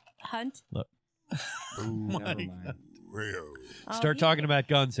Mike Hunt. Ooh, Never mind. well. Oh, Start he- talking about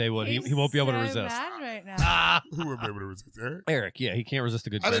guns, Haywood. He he's won't be able to so resist. mad right now. Who would be able to resist? Eric? Eric, yeah, he can't resist a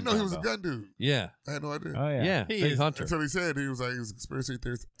good I didn't know gun he was a combo. gun dude. Yeah. I had no idea. Oh yeah. Yeah, He big is. hunter. Until he said he was a conspiracy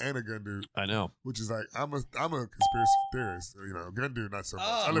theorist and a gun dude, I know. which is like I'm a conspiracy theorist. Gun dude not so much.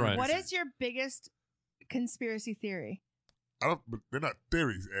 I live in Right. What DC. is your biggest conspiracy theory? But they're not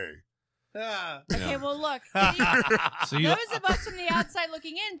theories, Okay, well, look. So you, Those of us from the outside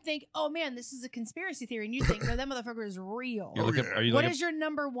looking in think, oh, man, this is a conspiracy theory. And you think, no, that motherfucker is real. you look yeah. at, are you What like is your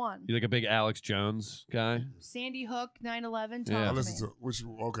number one? you like a big Alex Jones guy? Sandy Hook, 9/11? Yeah. I Talk listen to me. to which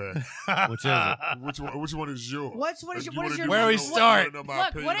okay. Which is it? Which one is yours? What is your Where we start?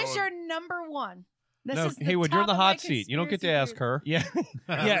 Look, what is your number one? This No, is the Haywood, you're in the top of my hot seat. You don't get to conspiracy ask her. Yeah.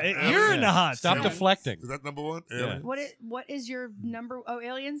 Yeah, You're in the hot Stop seat. deflecting. Is that number one? Yeah. Aliens? What is your number? Oh,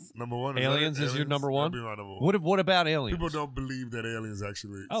 aliens? Number one. Aliens is your number one? That'd be my number one. What about aliens? People don't believe that aliens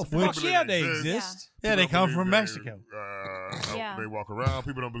actually. Oh, People fuck don't believe yeah, they exist. exist. Yeah, they People come don't from believe Mexico. Yeah. They walk around.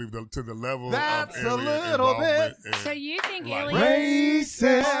 People don't believe to the level That's of a alien little bit. involvement in So you think life. aliens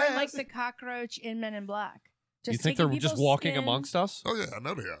Racist. are like the cockroach in Men in Black? You Just think they're taking just people's walking skin? amongst us? Oh yeah, I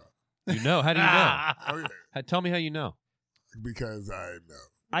know they are. You know? How do you know? Oh yeah, Tell me how you know. because I know.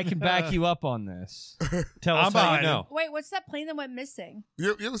 I can back you up on this. Tell I'm us how you behind know. Wait, what's that plane that went missing?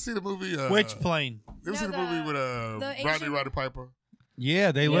 You ever see the movie? Which plane? You ever No, see the movie with the Rodney Asian- Roddy Piper?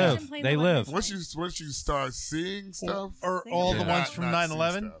 Yeah, they The live. Asian plane They that went live. missing. Once you start seeing stuff, Or Think all about the it. ones from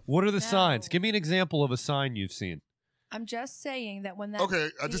 9/11? What are the No. signs? Give me an example of a sign you've seen. I'm just saying that when that Okay,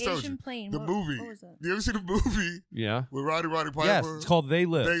 I the just told Asian you plane, the what, movie. What was it? You ever see the movie Yeah. with Roddy Piper? Yes, it's called They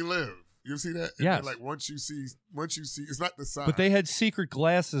Live. They Live. You ever see that? And Yes. then, like once you see, it's not the sign. But they had secret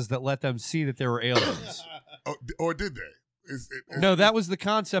glasses that let them see that there were aliens. or did they? No, that was the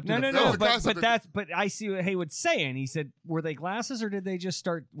concept. No, of the no, that no. was the But concept of- that's but I see what Haywood's saying. He said, were they glasses or did they just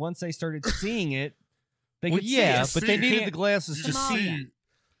start once they started seeing it? They Well, could yeah, see it. but they See, needed can't- the glasses to Somalia. see, And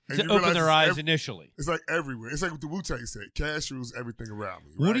to you open realize their it's eyes initially. It's like everywhere. It's like what the Wu-Tang said. Cash rules everything around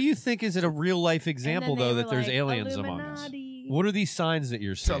me. What right? do you think is it a real life example, And then though, they that were there's like, aliens among us? Illuminati. What are these signs that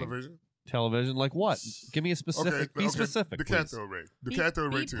you're seeing? Television. Television? Like what? Give me a specific. Be specific, The please. cathode ray. The Be-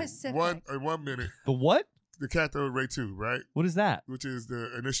 cathode be ray 2. Pacific. 1 minute. The what? The cathode ray 2, right? What is that? Which is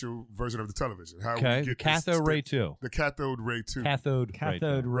the initial version of the television. How Okay, we the get this cathode ray stick- 2. The cathode ray 2. Cathode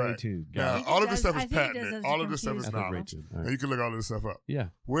Cathode ray Right. tube. Now, think all it of this does- stuff I is think it does patented. as All a of this stuff is computer. Cathode ray knowledge. 2. All And right. you can look all of this stuff up. Yeah.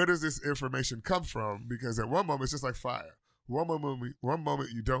 Where does this information come from? Because at one moment it's just like fire. One moment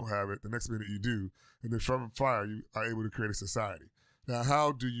you don't have it, the next minute you do, and then from fire you are able to create a society. Now,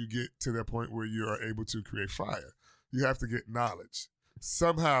 how do you get to that point where you are able to create fire? You have to get knowledge.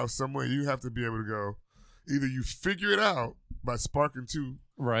 Somehow, some way, you have to be able to go. Either you figure it out by sparking two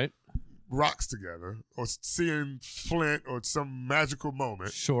Right. rocks together, or seeing flint, or some magical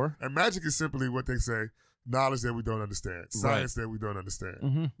moment. Sure. And magic is simply what they say: knowledge that we don't understand, science that we don't understand,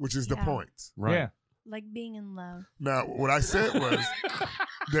 Mm-hmm. which is the Yeah. point. Right. Yeah. Like being in love. Now, what I said was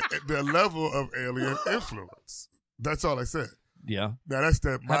the level of alien influence. That's all I said. Yeah. Now that's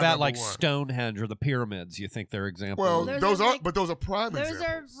the. How about like one. Stonehenge or the pyramids? You think they're examples? Well, Those those are are, like- but those are prime Those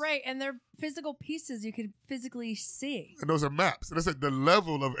examples. are right, and they're physical pieces you could physically see. And those are maps. And I said the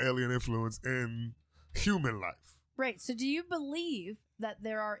level of alien influence in human life. Right. So, do you believe that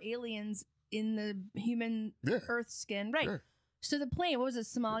there are aliens in the human Yeah. Earth skin? Right. Yeah. So the plane, what was it?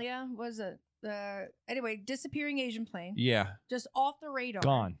 Somalia? What was it? Anyway, disappearing Asian plane, yeah. just off the radar.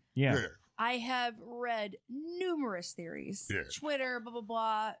 Gone. Yeah. I have read numerous theories, Yeah. Twitter, blah, blah,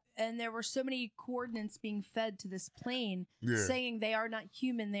 blah. And there were so many coordinates being fed to this plane Yeah. saying they are not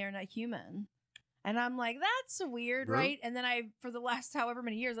human, they are not human. And I'm like, that's weird, Really? right? And then for the last however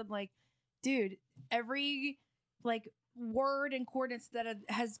many years, I'm like, dude, every like word and coordinates that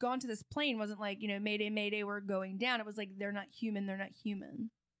has gone to this plane wasn't like, Mayday, Mayday, we're going down. It was like, they're not human, they're not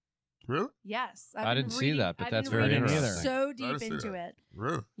human. Really? Yes. I didn't see that, but I've that's been very reading interesting. so I deep didn't see into that. it.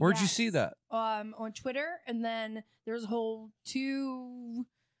 Really? Where'd you see Yes. that? On Twitter, and then there's a whole two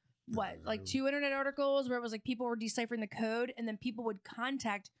internet articles where it was like people were deciphering the code, and then people would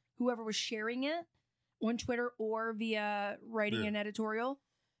contact whoever was sharing it on Twitter or via writing Yeah. an editorial.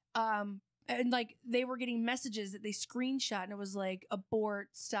 And like they were getting messages that they screenshot, and it was like, abort,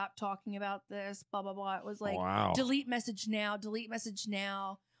 stop talking about this, blah blah blah. It was like, Wow. delete message now, delete message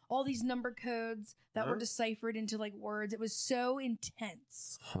now. All these number codes that were Huh? deciphered into like words. It was so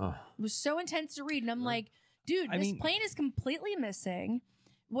intense. Huh. It was so intense to read. And I'm like, dude, I this mean- plane is completely missing,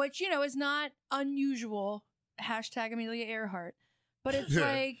 which, is not unusual. Hashtag Amelia Earhart. But it's Yeah.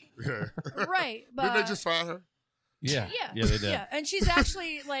 like, Yeah. right. But Didn't they just find her? Yeah. yeah. Yeah, they did. Yeah. And she's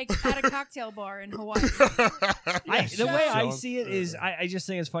actually like at a cocktail bar in Hawaii. The way I Chilling. see it is, I just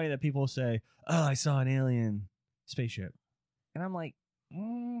think it's funny that people say, "Oh, I saw an alien spaceship," and I'm like,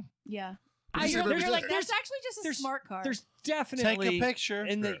 Yeah. You're like, that's actually just a smart car. There's definitely Take a picture.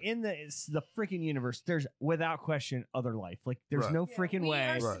 in the freaking universe. There's without question other life. Like there's no freaking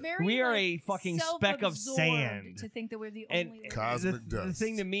way. We are a fucking speck of sand. To think that we're the and only cosmic dust. The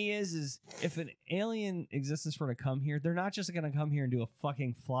thing to me is if an alien existence were to come here, they're not just going to come here and do a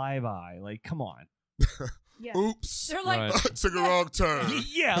fucking flyby. Like, come on. Yeah. Oops. They're like, took a wrong turn.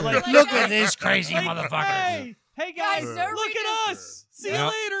 Yeah, like Look at this crazy motherfucker. Hey guys, no look reason. at us. See you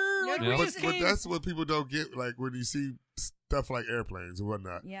later. Like, we just But came. that's what people don't get. Like when you see stuff like airplanes and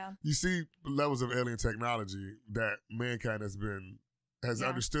whatnot, you see levels of alien technology that mankind has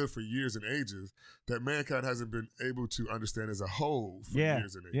understood for years and ages that mankind hasn't been able to understand as a whole for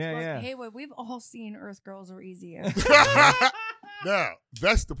years and ages. Yeah. Haywood, we've all seen Earth Girls Are Easier. Now,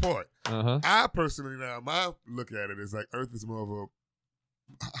 that's the point. Uh-huh. I personally, my look at it is like Earth is more of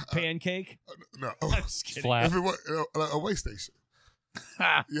a pancake. No, I'm just kidding. Flat. if it was a way station.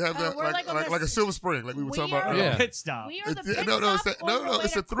 You have that we're like a Silver Spring, like we were talking about are- earlier. Yeah. Pit stop. We are the It's- pit no, stop it's on the way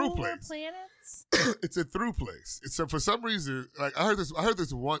it's a to through cooler place. planets. It's a through place. So for some reason, like I heard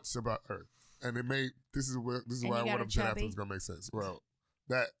this once about Earth, and it made this is why you what got I'm it saying after chubby. is gonna make sense. Well,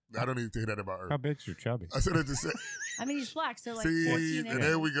 that I don't need to hear that about How Earth. big's your chubby? I said it to say. I mean, he's black, so like See, 14 and inches.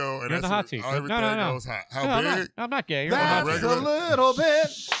 there we go. And You're in the hot that's seat. everything No. goes hot. How No, big? I'm not gay. You're That's not a regular. little bit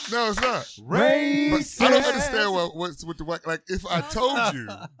No, it's not. racist. But I don't understand what's with the white. Like if I told you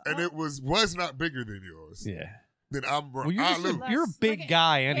and it was not bigger than yours, Yeah. then I'm Well, you're, I just lose. you're a big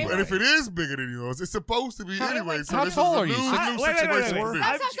guy anyway. And if it is bigger than yours, it's supposed to be anyway. So how this tall is are a you? new Wait. situation for me.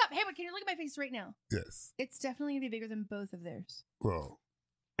 Stop. Hey, but can you look at my face right now? Yes. It's definitely going to be bigger than both of theirs. Well,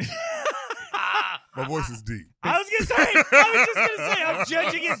 my voice is deep. I was just gonna say, I'm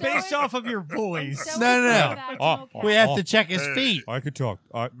judging it So based is- off of your voice. So No, is no, the no. vaginal cavity. We have to check his Hey. feet. I could talk.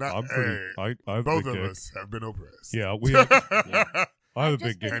 I'm pretty. I'm Both big of dick. us have been oppressed. Yeah, we have. I have a Just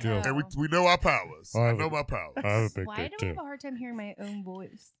big dick been, too. And we know our powers. I have know a- my powers. I have a big Why dick do I too. have a hard time hearing my own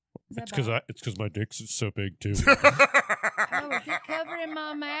voice? Is that It's because my dick's so big too. Oh, is it covering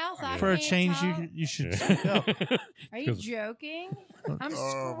my mouth? I For a can't change, talk? you should speak up. Are you 'cause- joking? I'm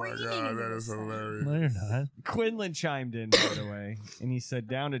Oh my screaming. god, into that this is thing. hilarious. No, you're not. Quinlan chimed in, by the way, and he said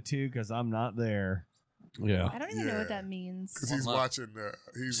down to 2 because I'm not there. Yeah. I don't even know Yeah. what that means. Because he's watching.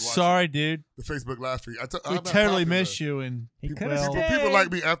 Sorry, dude. the Facebook live feed. We totally miss you. And He could have well, stayed. People like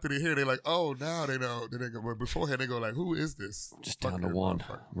me after they hear. They're like, "Oh, now they know." Then they go, but beforehand they go like, "Who is this?" Just down to fucking one.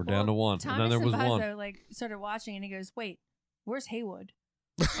 motherfucker? We're down to one. And Thomas then there was and one. Pazzo, like started watching and he goes, "Wait, where's Haywood?"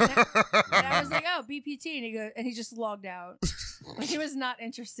 And I was like, "Oh, BPT," and he just logged out. Like he was not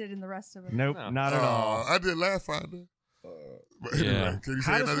interested in the rest of it. Nope, No. not at all. I did Laugh Finder. But anyway, Yeah. can you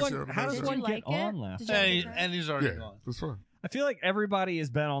say How does another one- show? how does Did one you get like on it? Laugh Did you have a hey, good time? and he's already Yeah, gone. it was fun. I feel like everybody has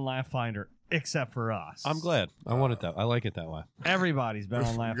been on Laugh Finder except for us. I'm glad. I want it that. I like it that way. Everybody's been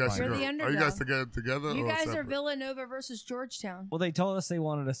on Laugh You guys should Finder. You're the go. Are you guys underdog. together? You or guys are separate? Villanova versus Georgetown. Well, they told us they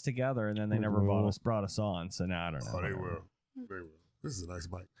wanted us together, and then they never brought us on. So now I don't know. Oh, they will. They will. This is a nice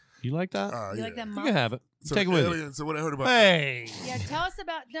mic. You like that? You yeah. like that You muff? can have it. So Take it with you. alien, So what I heard about. Hey. Yeah, tell us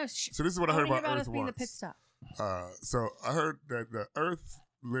about So this is what I I heard wanna hear about about Earth us being the once. pit stop. So I heard that the Earth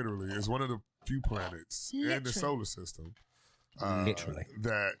literally is one of the few planets in the Literally. solar system Literally.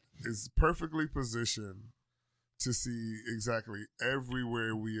 that is perfectly positioned to see exactly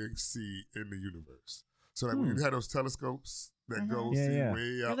everywhere we see in the universe. So like when you have those telescopes that go Yeah, see yeah. way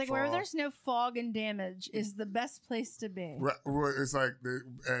You're out like, far. where there's no fog and damage is the best place to be. Right, well, it's like,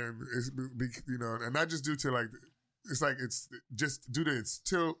 and it's and not just due to like, it's like it's just due to its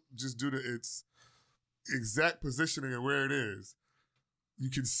tilt, just due to its exact positioning and where it is, you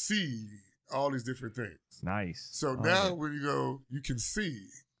can see all these different things. Nice. So now when you go, you can see,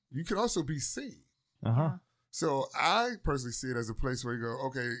 you can also be seen. Uh-huh. So I personally see it as a place where you go,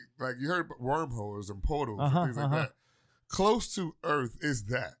 okay, like you heard about wormholes and portals Uh-huh, and things like that. Close to Earth is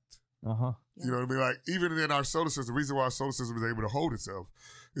that. Uh-huh. You know what I mean? Like even in our solar system, the reason why our solar system is able to hold itself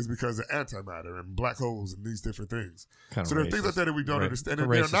is because of antimatter and black holes and these different things. Kind of So there are things like racist. that that we don't Ra- understand. it's a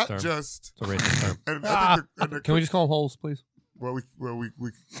And they're racist not term. just. It's a racist term. And I think Can we just call them holes, please? Well, we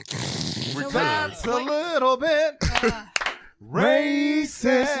So could. That's a little bit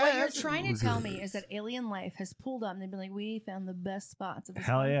racist. What you're trying to tell me is that alien life has pulled up and they've been like, we found the best spots of this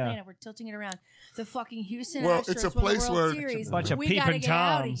Hell one yeah. planet. We're tilting it around. The fucking Houston Well, Astros it's a won the place World where- Series. Bunch of we gotta peeping get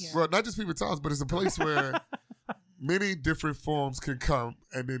out of Toms. here. Well, not just people times, but it's a place where many different forms can come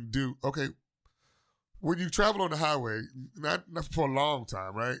and then do. Okay, when you travel on the highway, not for a long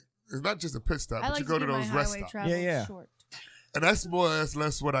time, right? It's not just a pit stop, I but like you go to do my those rest highway stops, travel Yeah. short. and that's more or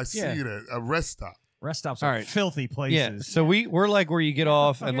less what I see Yeah. it at a rest stop. Rest stops All are right. filthy places. Yeah. So we're like where you get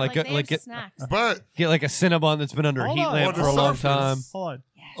off and You're like they have get snacks. But get like a Cinnabon that's been under a Hold heat on. lamp On for the a long surface- time. Hold on.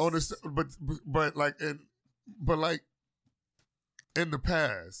 On the, but like in the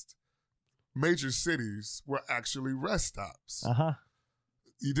past, major cities were actually rest stops. Uh-huh.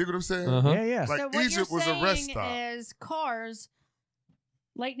 You dig what I'm saying? Yeah, yeah. Like so what Egypt you're was a rest saying stop. is Cars,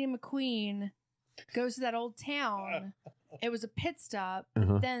 Lightning McQueen goes to that old town. It was a pit stop.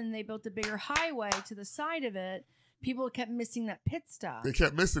 Then they built a bigger highway to the side of it. People kept missing that pit stop. They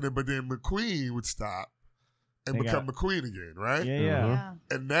kept missing it, but then McQueen would stop and become McQueen again, right? Yeah.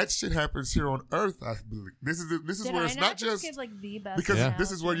 And that shit happens here on Earth, I believe. This is Did where I it's not not just just give like the best because analogy?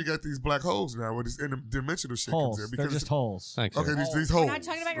 this is where you got these black holes now, where this interdimensional shit Holes. comes in. They're Because just holes. Thanks. okay, sir. these holes. We're not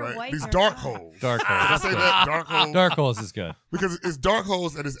talking about your right? white These or dark not. holes. Dark Did I holes. say that? Dark holes. Dark holes is good. Because it's dark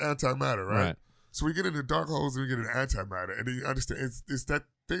holes and it's antimatter, right? Right. So we get into dark holes and we get into antimatter, and then you understand it's that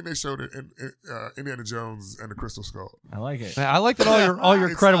thing they showed in Indiana Jones and the Crystal Skull. I like it. Man, I like that all your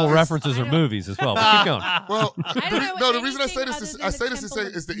It's- credible it's- references are movies as well. But keep going. Well, I don't know no, the reason I say anything this is other I than say the this to say Temple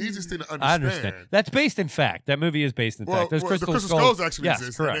of it's the easiest thing to understand. I understand. That's based in fact. That movie is based in Well, fact. Those the crystal skulls actually yes,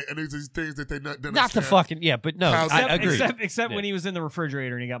 exist, correct. and there's these things that they didn't Not the understand. fucking but no, How's I that- agree. Except when he was in the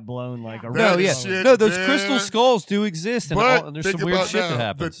refrigerator and he got blown like a That No, yeah, shit no. Those there. crystal skulls do exist, and, But and there's think some weird about shit now, that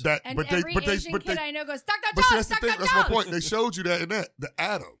happens. And every Asian kid I know goes, Dr. But see, Jones, that's the thing. Dr. That's my Jones. point. They showed you that in the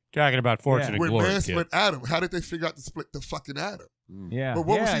atom. Talking about fortune and When glory. man kid. split atom, how did they figure out to split the fucking atom? Yeah. But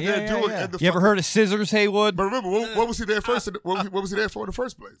what was he there doing? Yeah. In the You ever fucking- heard of scissors, Haywood? But remember, what was he there first? What was he there for in the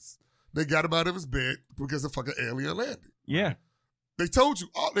first place? They got him out of his bed because of fucking alien landing. Yeah. They told you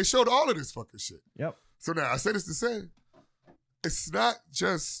all. They showed all of this fucking shit. Yep. So now I say this to say, it's not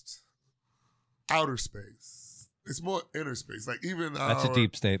just outer space. It's more inner space. Like even That's a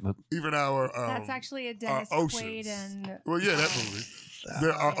deep statement. Even our That's actually a Dennis oceans. Quaid and Well, yeah, that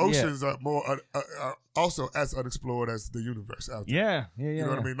movie. Our oceans are more are also as unexplored as the universe out there. Yeah. You know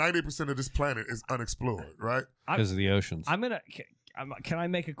what I mean? 90% of this planet is unexplored, right? Because of the oceans. Can I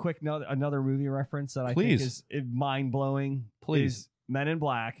make a quick another movie reference that I Please. think is mind blowing? Please. Men in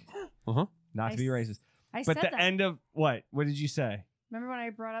Black. Uh-huh. Not to be racist. I But said the that. end of what? What did you say? Remember when I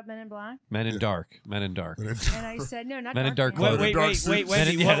brought up Men in Black? Men in Dark. Men in Dark. And I said, no, not Men in Dark Man. clothing. Wait, Men in-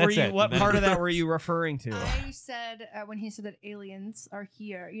 Wendy, yeah, what were that's you? it. What Men part in of that Dark. were you referring to? I said when he said that aliens are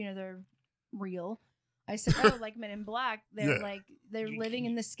here, they're real. I said, oh, like Men in Black, they're Yeah. like they're living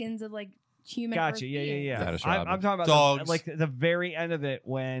in the skins of like human. Gotcha. Earth Yeah. beings. That is I'm Robin. talking about Dogs. like the very end of it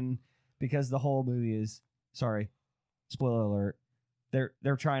when, because the whole movie is spoiler alert.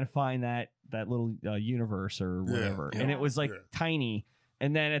 They're trying to find that little universe or whatever, and it was like tiny.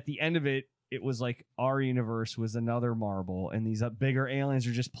 And then at the end of it, it was like our universe was another marble, and these bigger aliens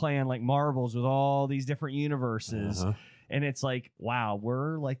are just playing like marbles with all these different universes. Uh-huh. And it's like, wow,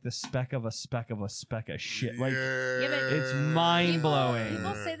 we're like the speck of a speck of a speck of shit. Like, Yeah, but it's mind blowing.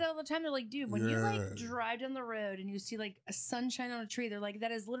 People say that all the time. They're like, dude, when you Yeah. like drive down the road and you see like a sunshine on a tree, they're like,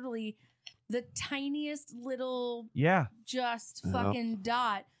 that is literally the tiniest little Yeah. just Yeah. fucking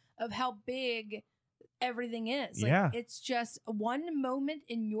dot of how big everything is. Like, Yeah. it's just one moment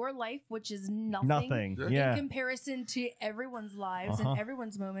in your life, which is nothing. Nothing. Yeah. In Yeah. comparison to everyone's lives Uh-huh. and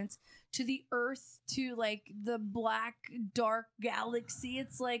everyone's moments, to the earth, to like the black dark galaxy.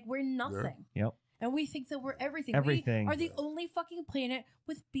 It's like we're nothing. Yep. And we think that we're everything. Everything. We are the only fucking planet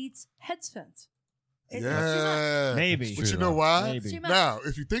with Beats headphones. It's Yeah. Maybe. But you know why? Maybe. Too much. Now,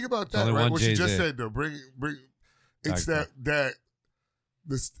 if you think about that, only right? one What you just Jay-Z. said though, bring it's Sorry, that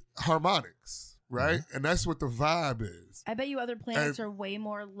this harmonics, right? And that's what the vibe is. I bet you other planets are way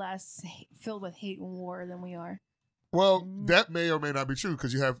more or less filled with hate and war than we are. Well, that may or may not be true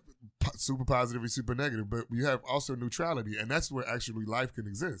because you have super positive and super negative, but you have also neutrality, and that's where actually life can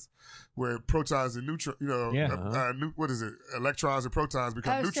exist, where protons and what is it? Electrons and protons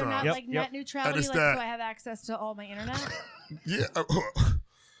become Oh, neutrons. so not like net neutrality, it's like that- so I have access to all my internet? Yeah.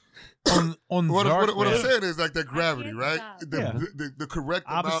 On What dark I'm web. saying is like that gravity, can't right? stop. The correct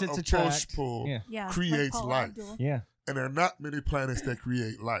Opposites amount of attract. push-pull Yeah. Yeah. creates like Paula life. Abdul. Yeah. And there are not many planets that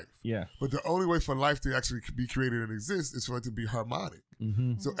create life. Yeah. But the only way for life to actually be created and exist is for it to be harmonic.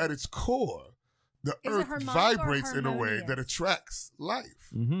 Mm-hmm. So at its core, the Is it earth harmonic or vibrates in a way harmonious? that attracts life.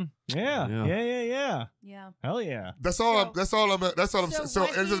 Mm-hmm. Yeah. Yeah. Yeah. Yeah. Hell yeah. That's all. So- That's all I'm. saying. So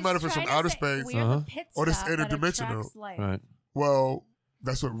what it doesn't he's matter if it's from trying to outer say- space. We are the pit Or this stop that interdimensional. attracts life. Right. Well,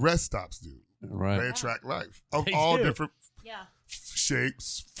 that's what rest stops do. Right. They attract life of They all do. different Yeah.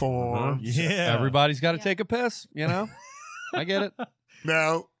 shapes, forms. Yeah. Everybody's got to Yeah. take a piss, you know? I get it.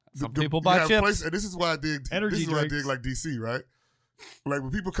 Now, Some people buy you have chips. places- and this is why I dig. Energy this is why I drinks. dig like DC, right? Like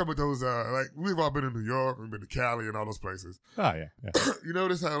when people come with those, like we've all been in New York, we've been to Cali and all those places. Oh, yeah. You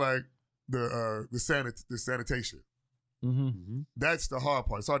notice how like the sanitation. Mm-hmm. That's the hard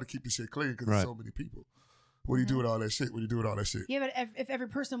part. It's hard to keep the shit clean because Right. there's so many people. What do you do with all that shit? Yeah, but if every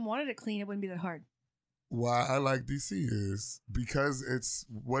person wanted it clean, it wouldn't be that hard. Why I like DC is because it's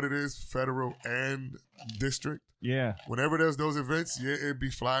what it is, federal and district. Yeah. Whenever there's those events, it'd be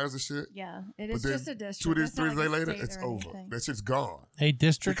flyers and shit. Yeah, it is But just then a district. 2 days, It's not 3 like days a later, state it's or over. anything. That shit's gone. A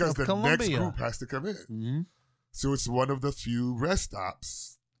district Because of the Columbia. next group has to come in. Mm-hmm. So it's one of the few rest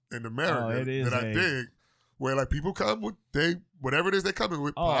stops in America it is that I dig, where like people come with whatever it is they're coming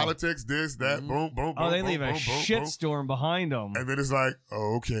with, politics, this, that, boom, boom, boom. Oh, they boom, leave boom, a boom, boom. shitstorm behind them. And then it's like,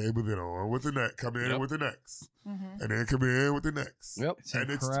 oh, okay, but then on with the next, come in with the next, and then come in with the next. Yep, and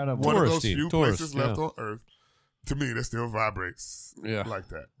incredible. it's one of those Touristy, few places left on Earth. To me, that still vibrates like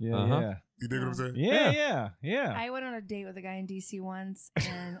that. Yeah. You dig what I'm saying? Yeah. I went on a date with a guy in DC once,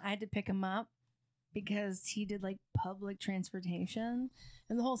 and I had to pick him up because he did like public transportation,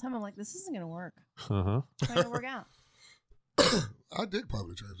 and the whole time I'm like, this isn't gonna work. It's not gonna work out. I dig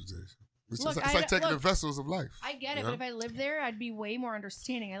public transportation. It's, Look, it's like taking the vessels of life. I get it, but if I lived there, I'd be way more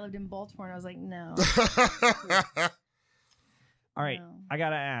understanding. I lived in Baltimore, and I was like, no. All right, I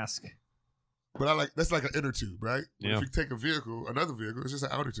gotta ask. But that's like an inner tube, right? Yeah. If you take another vehicle, it's just an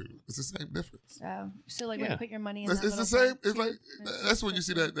outer tube. It's the same difference. So like when you put your money in, It's the same. It's like that's when you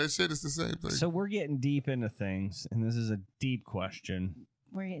see that shit. It's the same thing. So we're getting deep into things, and this is a deep question.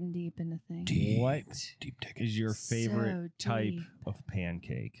 We're getting deep into things. What is your favorite type deep. of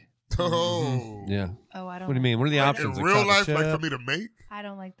pancake? Oh, yeah. Oh, I don't. What do you mean? What are the options? In Like real life, chocolate like chip? for me to make, I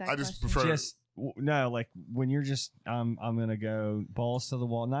don't like that. I just question. prefer. No, like when you're just, I'm gonna go balls to the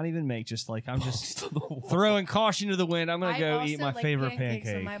wall. Not even make, just like I'm just throwing caution to the wind. I'm gonna go eat my favorite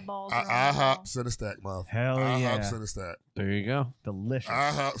pancake. My balls IHOP Center Stack, mouth. Hell yeah. IHOP Center Stack. There you go. Delicious.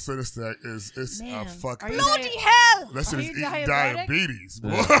 IHOP Center Stack is a fucking. Bloody hell! That shit is eating diabetic? diabetes, boy.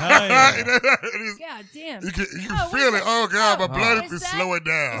 Yeah. God damn. You can feel it. Oh god, my blood is that- slowing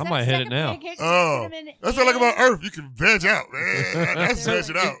down. I might hit it now. Oh, that's what I like about Earth. You can veg out, man. That's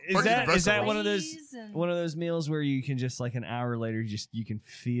vegging out. Is that one of those and- one of those meals where you can just like an hour later you can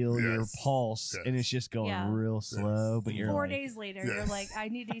feel your Yes. pulse Yes. and it's just going real slow, but you're 4 like, days later, you're like, I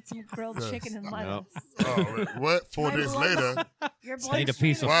need to eat some grilled Yes. chicken and lettuce. Oh, wait, what? 4 My days blood- later? Your Need a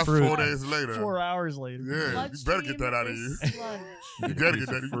piece of Why fruit. 4 days later? 4 hours later. Yeah, you better get that out of you. You gotta get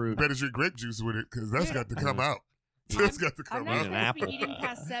that. You better drink grape juice with it because that's got to come out. That's got to I'm come not out. supposed to be eating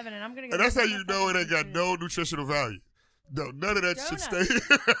past 7, and I'm gonna go. And that's get how you know it ain't got no nutritional value. No, none of that shit Donuts.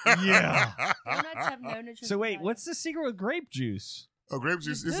 stay. Yeah. Donuts have no nutrition. So wait, what's the secret with grape juice? Oh, grape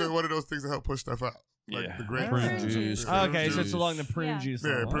juice is one of those things that help push stuff out. Like Yeah. the grape Prune juice. juice. Yeah, Okay, prune so it's juice. along the prune Yeah. juice.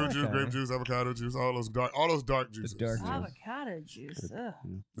 Yeah, level. prune juice, Okay. grape juice, avocado juice, all those dark juices. dark avocado juice? Ugh.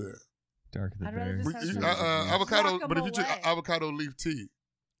 Yeah. Dark the I'd rather berry. just have some Avocado, but if you drink guacamole. avocado leaf tea,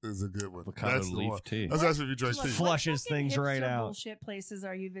 is a good one. Avocado That's the leaf one. tea. That's actually if you drink Look, tea. Flush- flushes what fucking things right hipster out. Bullshit places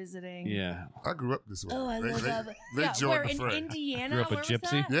are you visiting? Yeah. I grew up this way. Oh, I They- love they- avocado. They Yeah, joined where the in fray. Indiana? Grew up a Where was gypsy?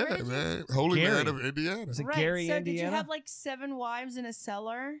 that? Where Yeah, did you- man. Holy Gary. land of Indiana. Is it Right. Gary, so Indiana? did you have like 7 wives in a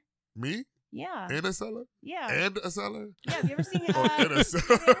cellar? Me? Yeah. And a cellar? Yeah. And a cellar? Yeah. Have you ever seen? Or in a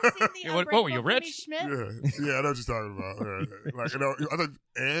cellar? Have you ever seen the Yeah, what were you, Unbreakable Kimmy rich? Schmidt? Yeah, I know what you're talking about. Yeah. Like, I thought,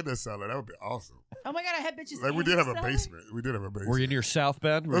 and a cellar. That would be awesome. Oh my god, I had bitches. Like, we in did the have a cellar? basement. We did have a basement. Were you near South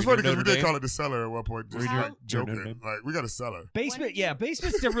Bend? It was funny because we did call it the cellar at one point. Just How- like joking. Notre Dame. Like, we got a cellar. Basement, yeah,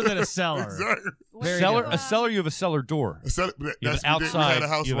 basement's different than a cellar. Exactly. What Very did Cellar, you, a cellar, you have a cellar door. A cellar, You have that's, an we outside. had a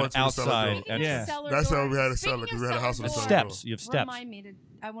house You have once an with a cellar outside. door. Speaking of Yeah. cellar That's how doors- we had a speaking cellar, 'cause of we had a house cellar with a doors, cellar Steps. You have steps. Remind me to.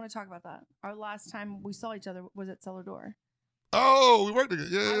 I want to talk about that. Our last time we saw each other was at Cellar Door. Oh, we worked together.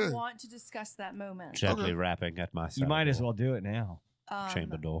 Yeah, I yeah. want to discuss that moment. Gently Okay. rapping at my side. You might as well do it now.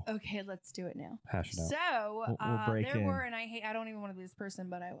 Chamber door. Okay, let's do it now. Hash it out. So We'll break there in. were, and I don't even want to be this person,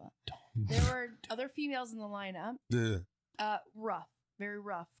 but I will. There were other females in the lineup. Yeah. Rough, very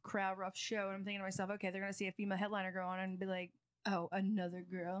rough crowd, rough show. And I'm thinking to myself, okay, they're gonna see a female headliner go on and be like, oh, another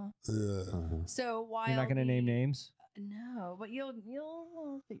girl. Yeah. So while You're not going to name names? No, but you'll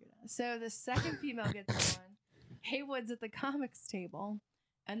figure it out. So the second female gets on. Haywoods at the comics table,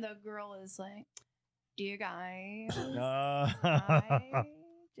 and the girl is like, "You guys,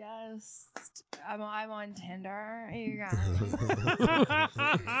 I'm on Tinder. You guys." So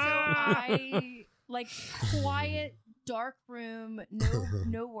I like quiet, dark room,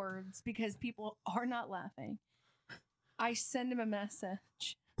 no words because people are not laughing. I send him a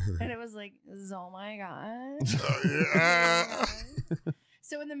message. And it was like, oh my god. Yeah.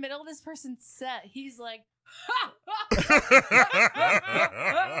 So in the middle of this person's set, he's like,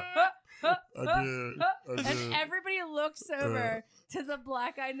 And everybody looks over to the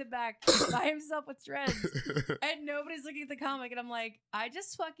black guy in the back by himself with dreads. And nobody's looking at the comic. And I'm like, I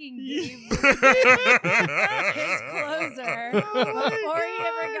just fucking gave his closer before he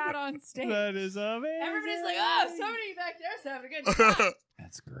ever got on stage. That is amazing. Everybody's like, oh, somebody back there's having a good time.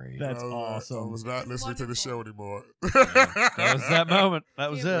 That's great. That's I awesome. was not listening to the show anymore. That was that moment.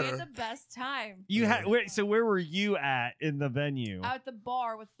 That was Dude, it. we had the best time. You had so where were you at in the venue? Out at the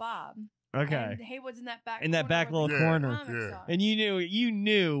bar with Bob. Okay. And Haywood's in that back In that corner back where little the corner. comics Yeah. are. And you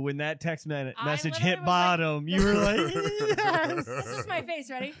knew when that text message literally hit was bottom, you were like, yes. This is my face,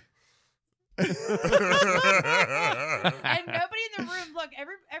 ready? And nobody in the room. Look,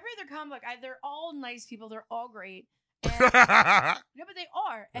 every other comic, they're all nice people. They're all great. And, no, but they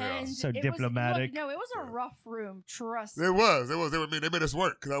are. And So it diplomatic. Was, look, no, it was a rough room. Trust me. It was. They made us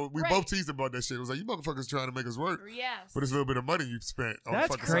work. Cause we Right. both teased about that shit. It was like, you motherfuckers trying to make us work. Yes. But it's a little bit of money you spent on That's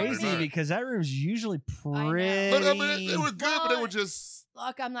fucking Saturday crazy night. because that room's usually pretty. But I mean, they were good, but they Well, were just.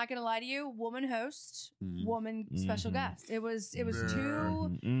 Look, I'm not gonna lie to you. Woman host, woman special guest. It was Yeah.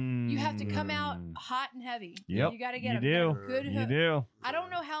 too. You have to come out hot and heavy. Yep, You got to get you them. do. Good You host. do. I don't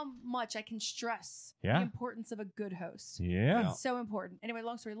know how much I can stress Yeah. the importance of a good host. Yeah. It's so important. Anyway,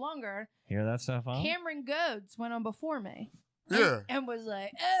 long story longer, Hear that stuff on? Cameron Goads went on before me. Yeah. And was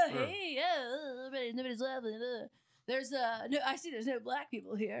like, oh, hey, nobody's laughing. There's there's no black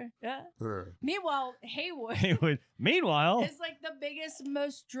people here. Yeah. Meanwhile, Haywood Haywood. Meanwhile, is like the biggest,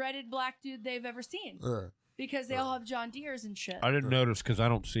 most dreaded black dude they've ever seen. Because they all have John Deere's and shit. I didn't notice because I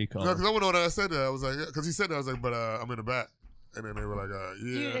don't see color. No, because I went on and I said that. I was like, because he said that. I was like, but I'm in the back. And then they were like, yeah.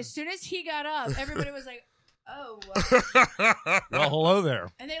 Dude, as soon as he got up, everybody was like, oh. Well, hello there.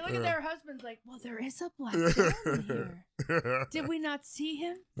 And they look at their husbands like, well, there is a black man here. Did we not see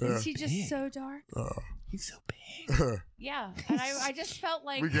him? Is he just so dark? he's so big. Yeah. And I just felt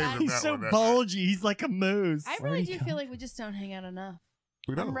like We gave that. him He's that so one, that bulgy. He's like a moose. I really do feel like we just don't hang out enough.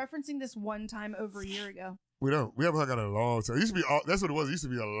 We I'm don't. referencing this one time over a year ago. We don't. We haven't hung out in a long time. It used to be that's what it was. It used to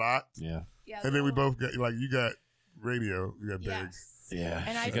be a lot. Yeah. Yeah. And then we both got, like, you got radio, you got big. Yes. Yeah.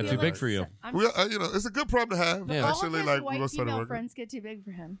 And I It got feel too big like for you. I'm We, it's a good problem to have. Yeah. all Actually, of his like, white we started female working. friends get too big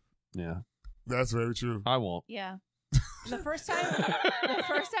for him. Yeah. That's very true. I won't. Yeah. The first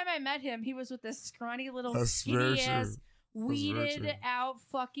time I met him, he was with this scrawny little That's very skinny ass, true. That's very weeded true. out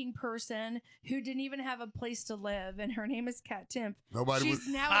fucking person who didn't even have a place to live, and her name is Kat Timp. Nobody She's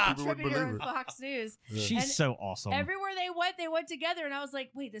would, now a people wouldn't contributor believe on it. Fox News. Yeah. She's And so awesome. Everywhere they went together, and I was like,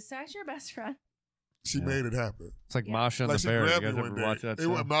 wait, this is actually your best friend. She made it happen. It's like Yeah. Masha and Like, the she Bear. You grabbed guys me ever one day. watch that It show?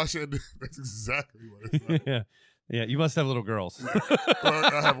 was Masha and that's exactly what it's like. Yeah. Yeah. You must have little girls. Well,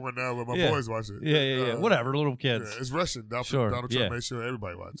 I have one now, but my Yeah. boys watch it. Yeah. Whatever. Little kids. Yeah, it's Russian. Donald Sure, Trump yeah. made sure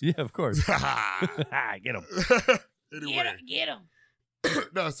everybody watches. Yeah, of course. Get him. Anyway, Get him.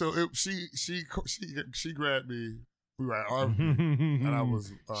 no. So she grabbed me. We were at RV, and I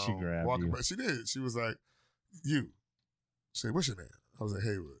was She grabbed walking you. by. She did. She was like, "You." She said, "What's your name?" I was like,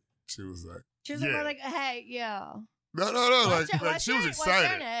 "Haywood." She was like, She was Yeah. like, hey, yeah. "No." What's Like your- she was what's your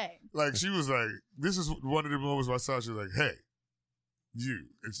excited. name? Like she was like, "This is one of the moments where I saw." She was like, "Hey, you,"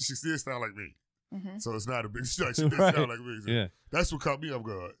 and she still sound like me. Mm-hmm. So it's not a big. She did Right. sound like me. So Yeah. that's what caught me off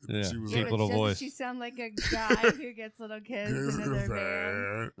guard. Yeah. She was Deep like, little doesn't voice. she sound like a guy who gets little kids into their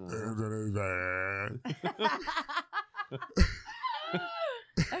van?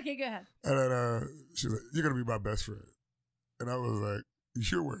 Okay, go ahead. And then she was like, "You're gonna be my best friend," and I was like,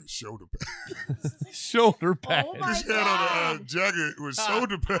 "You're wearing shoulder pads." Shoulder pads. Oh my She had on a God. jacket with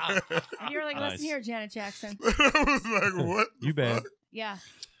shoulder pads. And you were like, listen Nice. here, Janet Jackson. I was like, "What?" You bet. fuck? Yeah.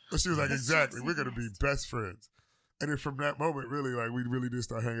 But she was like, Miss "Exactly. Jackson, We're gonna be yes. best friends." And then from that moment, really, like, we really did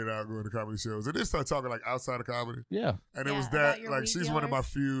start hanging out, going to comedy shows, and then start talking like outside of comedy. Yeah. And it Yeah, was about that, your like, weed she's one of my dealers.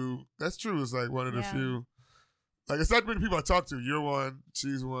 few. That's true. It's like one of the Yeah. few. Like, it's not many people I talk to. You're one.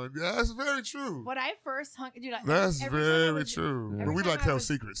 She's one. Yeah, that's very true. When I first hung, dude, That's every time I very was- true. every But we time like I tell was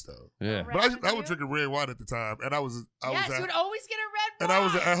secrets though. Yeah. But around I you- was drinking red wine at the time, and I was Yes, you at, would always get a red and wine. I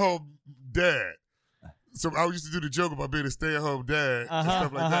was at home dad. So I used to do the joke about being a stay-at-home dad and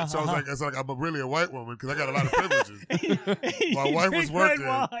stuff like that. So I was like, it's like I'm really a white woman because I got a lot of privileges. My wife was working,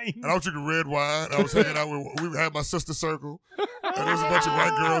 and I was drinking red wine. I was hanging out with. We had my sister circle, and there was a bunch of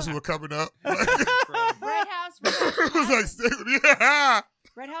white girls who were coming up. Red House. It was like, yeah.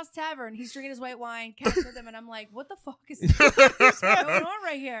 Red House Tavern. He's drinking his white wine. Cat's with him, and I'm like, "What the fuck is going on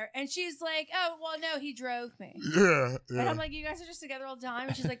right here?" And she's like, "Oh, well, no, he drove me." Yeah, And I'm like, "You guys are just together all the time?"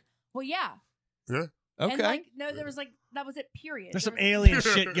 And she's like, "Well, yeah." yeah. Okay. And like, no, there was like that was it. Period. There's There some was- alien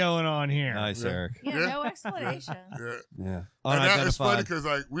shit going on here. Nice, Yeah. Eric. Yeah, Yeah. no explanation. Yeah. Yeah. And now it's funny Unidentified. because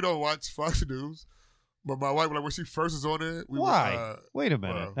like we don't watch Fox News, But my wife, like when she first was on there, we Why? Wait a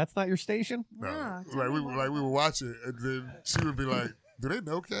minute. well, that's not your station? No. Yeah, like we would watch it, and then she would be like, "Do they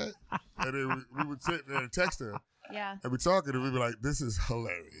know Cat?" And then we would sit there and text her, Yeah. and we talking, and we'd be like, "This is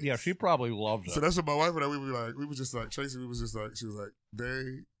hilarious." Yeah, she probably loved it. So that's what my wife and I, we would be like, we was just like Tracy. We was just like, she was like,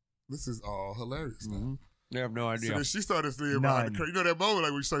 this is all hilarious. Mm-hmm. They have no idea. So then she started seeing behind the curtain. You know that moment,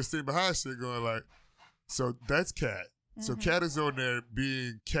 like when you start seeing behind shit, going like, so that's Cat. So Cat is on there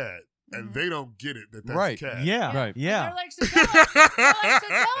being Cat. And they don't get it that that's right. Cat. Yeah. Right. Yeah. They're like, so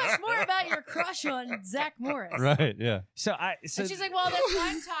tell us more about your crush on Zach Morris. Right, yeah. So And she's like, well, this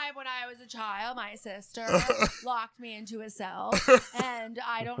one time when I was a child, my sister locked me into a cell, and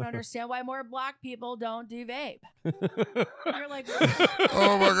I don't understand why more black people don't do vape. You're like,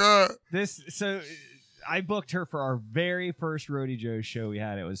 oh my God. I booked her for our very first Roadie Joe show we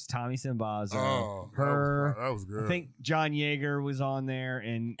had. It was Tommy Simbazo, her. That was good. I think John Yeager was on there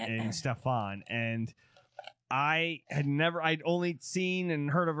and Stefan. And I'd only seen and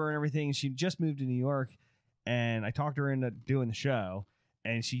heard of her and everything. She just moved to New York, and I talked her into doing the show.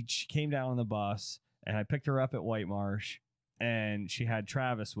 And she came down on the bus, and I picked her up at White Marsh, and she had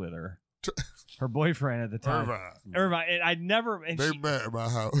Travis with her. Her boyfriend at the time, Irvine, and I'd never. And they met at my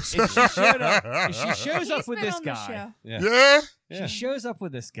house. And she showed up. And she shows up with this on the guy. Yeah. She shows up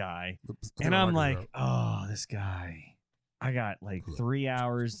with this guy, and I'm like, oh, this guy. I got like 3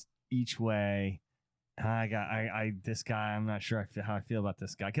 hours each way. This guy. I'm not sure how I feel about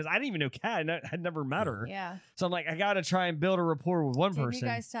this guy because I didn't even know Kat. I'd never met her. yeah. So I'm like, I got to try and build a rapport with one Didn't person.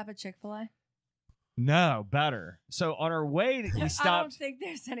 you guys stop at Chick-fil-A? No, better. So on our way, we stopped. I don't think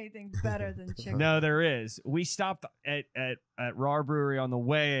there's anything better than Chick-fil-A. No, there is. We stopped at Raw Brewery on the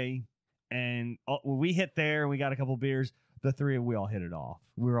way, and when we hit there and we got a couple beers, we all hit it off.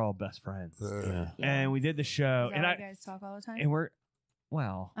 We were all best friends. Yeah. And we did the show. Is that why you guys talk all the time? And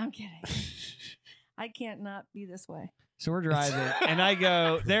well. I'm kidding. I can't not be this way. So we're driving, and I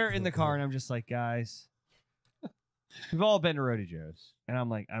go, they're in the car, and I'm just like, guys, we've all been to Roadie Joe's. And I'm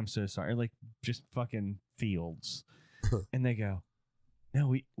like, I'm so sorry. Like, just fucking fields. And they go, no,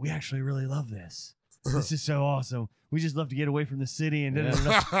 we actually really love this. This is so awesome. We just love to get away from the city. And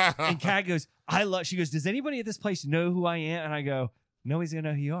and Kat goes, she goes, does anybody at this place know who I am? And I go, nobody's going to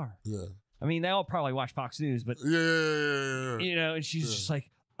know who you are. Yeah. I mean, they all probably watch Fox News, but, you know, and she's just like,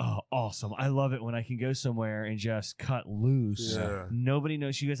 oh, awesome. I love it when I can go somewhere and just cut loose. Yeah. Nobody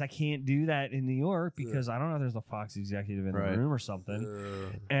knows. She goes, I can't do that in New York because I don't know if there's a Fox executive in the room or something.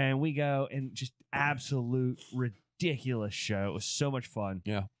 Yeah. And we go and just absolute ridiculous show. It was so much fun.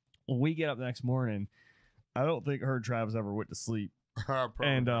 Yeah. When we get up the next morning, I don't think her and Travis ever went to sleep.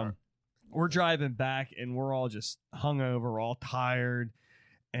 And we're driving back and we're all just hungover, all tired.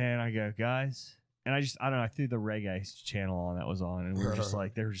 And I go, guys. And I don't know, I threw the reggae channel on that was on, and we were just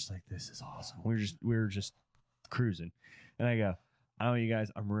like, they were just like, this is awesome. We were just cruising. And I go, I don't know, you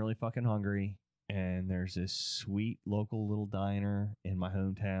guys, I'm really fucking hungry. And there's this sweet local little diner in my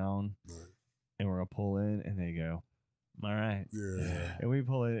hometown. And we're gonna pull in, and they go, all right. Yeah. And we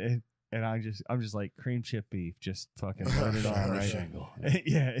pull in, and I'm just like cream chip beef, just fucking load it on, right?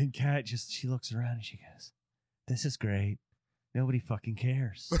 Yeah, and Kat she looks around and she goes, this is great. Nobody fucking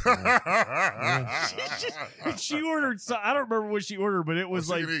cares. She ordered. I don't remember what she ordered, but it was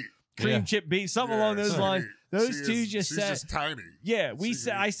like cream chip beef, something along those lines. Those two just she's sat. Just tiny. Yeah,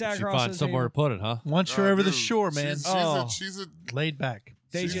 I sat She across find the somewhere table. to put it, huh? Once you're over the shore, man. She's a laid back.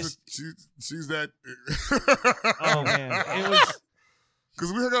 she's that. Oh man, it was.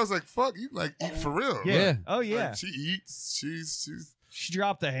 Because I was like, "Fuck, you like eat for real?" Yeah. Oh yeah. Like, she eats. She's. She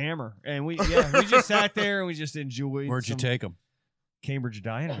dropped the hammer, and we just sat there and we just enjoyed. Where'd you take them? Cambridge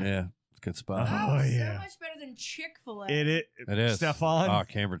Diner. Yeah, it's a good spot. Oh yeah. So much better than Chick-fil-A. It is. Stefan. Oh,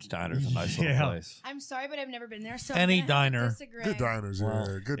 Cambridge Diner's a nice little place. I'm sorry, but I've never been there. So Any I'm gonna have to diner. disagree. Good diners,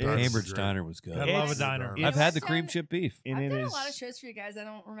 yeah. Good diners. Cambridge Diner was good. I love a diner. I've had the cream chip beef. I've done a lot of shows for you guys. I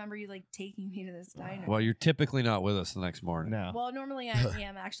don't remember you like taking me to this diner. Well, you're typically not with us the next morning. No. Well, normally I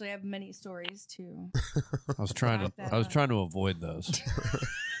am. Actually, I have many stories too. I was trying to avoid those.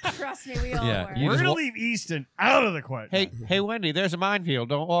 Trust me, we all were. We're gonna leave Easton out of the question. Hey, Wendy, there's a minefield.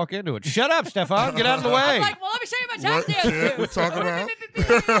 Don't walk into it. Shut up, Stefan. Get out of the way. I'm like, well, let me show you my tap dance. We're talking about.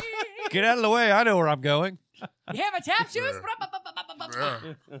 Get out of the way. I know where I'm going. You have a tap shoes?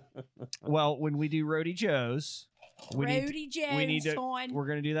 Well, when we do Roadie Joe's, we're gonna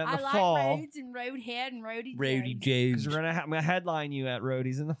do that in the fall. I like roads and roadhead and Roadie Joe's. I'm gonna headline you at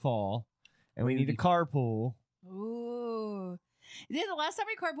Roadies in the fall, and we need a carpool. Ooh. Yeah, the last time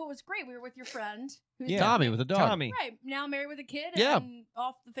we carpool was great. We were with your friend. Who's Yeah. Tommy with a dog. Tommy. Right. Now married with a kid Yeah. and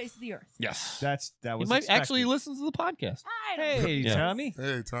off the face of the earth. Yes. That He was might actually expected. listen to the podcast. I don't Hey, Yeah. Tommy.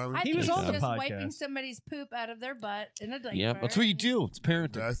 Hey, Tommy. I He think was it's on the just podcast. wiping somebody's poop out of their butt in a diaper. Yeah, that's what you do. It's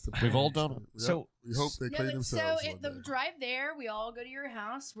parenting. That's the We've all done it. Yep. So- we hope they No, clean but themselves. so one at the day. drive there, we all go to your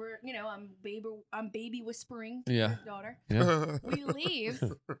house. We're, I'm baby whispering to Yeah. your daughter. Yeah. We leave.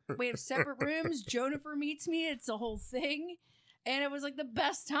 We have separate rooms. Jennifer meets me. It's a whole thing. And it was like the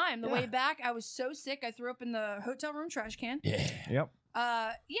best time. The way back, I was so sick. I threw up in the hotel room trash can. Yeah. Yep.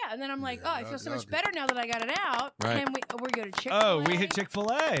 Yeah, and then I'm like, Yeah, oh, I feel so y'all much good. better now that I got it out. Right. And we go to Chick-fil-A. Oh, we hit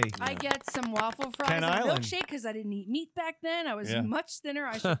Chick-fil-A. I get some waffle fries Ken and a Island. milkshake because I didn't eat meat back then. I was Yeah. much thinner.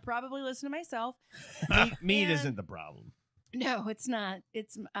 I should probably listen to myself. Meat And- isn't the problem. No, it's not.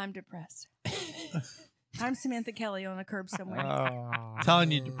 I'm depressed. I'm Samantha Kelly on a curb somewhere.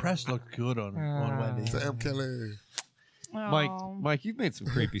 Telling you, depressed looked good on Wendy. To M. Kelly. Oh. Mike, you've made some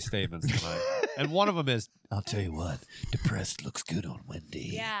creepy statements tonight. And one of them is, I'll tell you what, depressed looks good on Wendy.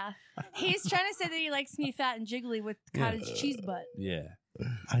 Yeah. He's trying to say that he likes me fat and jiggly with cottage cheese butt. yeah.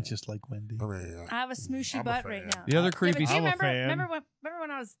 I just like Wendy. I mean, I have a smooshy I'm a butt fan. right now. The other Yeah, creepy but do you I'm a remember, fan. remember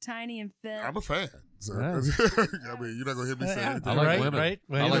when I was tiny and fit? I'm a fan. So, Yeah. I mean, you're not gonna hear me say anything. I like Right, women. right?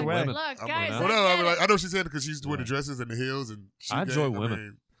 I Either like way. women. Look, I'm guys, a- I well, no, I get mean, like, it. I know she said because she's wearing the dresses and the heels, and she I enjoy gave- women.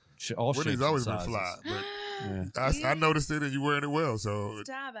 mean, All Wendy's shapes always and been fly, sizes. but Yeah. I noticed it and you wearing it well. So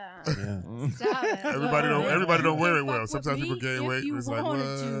Stop it. Yeah. Stop it. everybody don't wear it You well. can fuck Sometimes with people me gain if weight. you And it's like, what?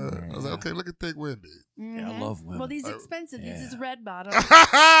 wanted to. I was like, okay, look at thick Wendy. Yeah, I love women. Well, these Oh, expensive. yeah. These is red bottom.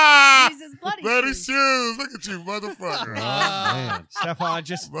 Bloody These is bloody shoes. shoes. Look at you, motherfucker. Man. Stefan,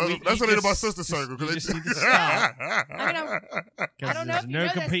 just Well, you that's what they do just- about Sister Circle. You they- just need to stop. I mean, I 'Cause don't know there's if you no know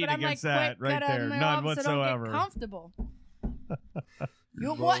this, competing but I'm like, against that quick, right cut there. them None off so don't whatsoever. get comfortable.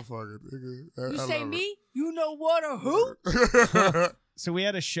 You what? motherfucker, nigga. You I say love me? You know what or who? it. So we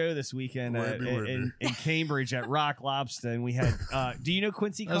had a show this weekend Wendy. in Cambridge at Rock Lobster, and we had. Do you know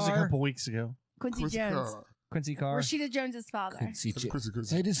Quincy That was a Carr? couple weeks ago. Quincy Quincy Jones. Carr. Quincy Carr. Rashida Jones's father. Quincy That's J- Quincy,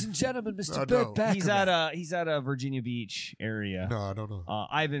 Quincy. Ladies and gentlemen, I Mr. know. Burt Bacharach. He's at a Virginia Beach area. No, I don't know.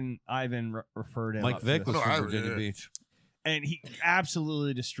 Ivan referred him. Mike up for Vick this. was No, I- from Virginia yeah. Beach. And he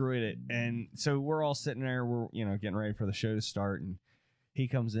absolutely destroyed it. And so we're all sitting there, we're getting ready for the show to start, and he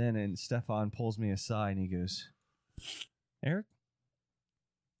comes in and Stefan pulls me aside and he goes, Eric,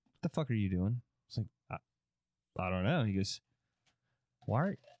 what the fuck are you doing? I was like, I don't know. He goes,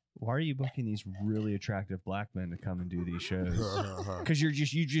 why are you booking these really attractive black men to come and do these shows? Because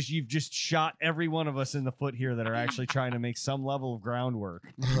you've just shot every one of us in the foot here that are actually trying to make some level of groundwork.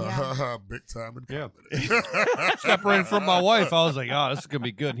 Big time in Yeah. comedy. Separated from my wife, I was like, oh, this is going to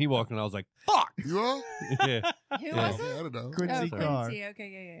be good. And he walked in, I was like, fuck. You are? Yeah. Who Yeah. was I it? don't know. Quincy Oh, Carr. Quincy.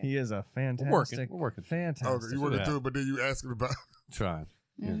 Okay, yeah. He is a fantastic. We're working. Fantastic. Oh, you want to Yeah. do it, but then you asking about Trying.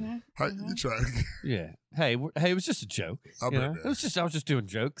 Mm-hmm. how you trying. Yeah. Hey, it was just a joke. I'll you bet know? that. I was just doing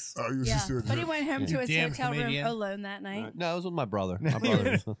jokes. Oh, you was Yeah, just doing but he that. went home to his Damn hotel comedian. room alone that night No, it was with my brother. My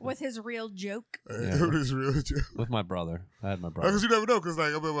brother. with his real joke. Yeah. It is real joke. with my brother. I had my brother. Because you never know. Because like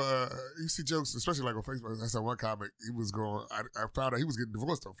I remember, you see jokes, especially like on Facebook. I saw one comic. He was going. I found out he was getting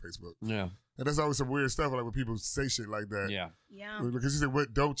divorced on Facebook, Yeah. and that's always some weird stuff. Like when people say shit like that. Yeah. Yeah. Because you say,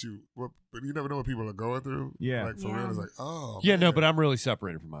 "What don't you?" But you never know what people are going through. Yeah. Like for Yeah. real, it's like, oh. Yeah, no, man. but I'm really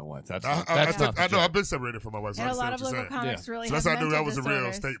separated from my wife. That's I not the know. joke. I've been separated from my wife. So And I a lot understand of what local you're saying. comics really So have that's how I knew that mental was a real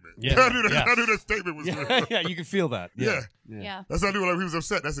disorders. statement. Yeah. I knew that. Yeah. I knew that statement was real. Yeah, you can feel that. Yeah. Yeah. That's how I knew like he was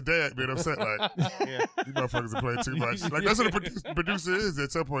upset. That's a dad being upset. Like, Yeah. you motherfuckers are playing too much. Like that's what a producer is.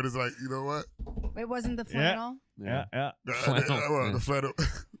 At some point, it's like, you know what? It wasn't the Yeah. flannel. Yeah. The flannel.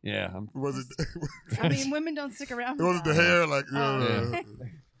 Yeah. Was it? I mean, women don't stick around. It for wasn't the that. hair. Like, Yeah.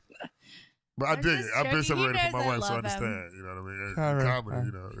 but I I'm dig just it. I've been joking. He separated from knows my I wife, so I love him. understand. You know what I mean? Comedy,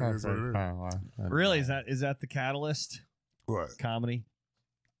 you know, it is what it is. Really? Is that the catalyst? What? Comedy?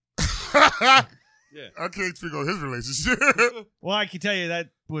 I can't speak on his relationship. Well, I can tell you that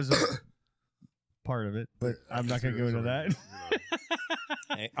was a part of it, but I'm not going to go into that.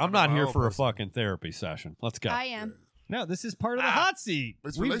 Hey, I'm not here my for own a fucking therapy session. Let's go. I am. No, this is part of the hot seat.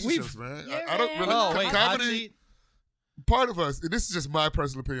 It's We've- relationships, man. Yeah, I don't man. really. Oh, wait, hot comedy. seat? Part of us, and this is just my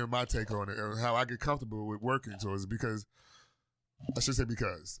personal opinion, my take on it, and how I get comfortable with working towards it. Because I should say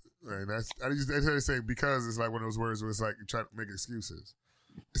because, and I usually say because it's like one of those words where it's like you try to make excuses.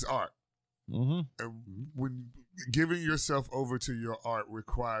 It's art, Mm-hmm. and when giving yourself over to your art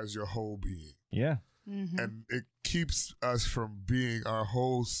requires your whole being. Yeah. Mm-hmm. And it keeps us from being our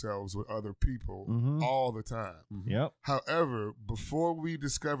whole selves with other people Mhm. all the time. Yep. However, before we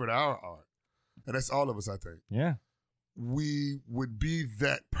discovered our art, and that's all of us, I think, Yeah. we would be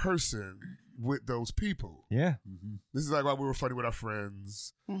that person with those people. Yeah. This is like why we were funny with our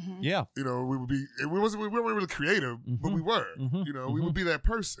friends. Yeah. You know, we weren't really creative, but we were. You know, we would be that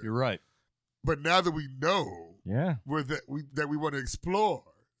person. You're right. But now that we know that we want to explore,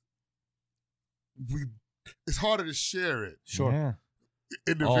 it's harder to share it. Sure. Yeah.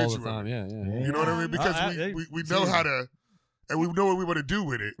 Individually. All the time. Yeah. You know what I mean? Because we know how to, and we know what we want to do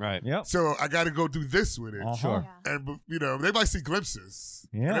with it. Right. Yep. So I got to go do this with it. Sure. And, you know, they might see glimpses.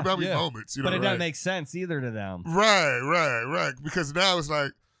 Yeah. And there might be moments. You know, but it doesn't make sense either to them. Right. Because now it's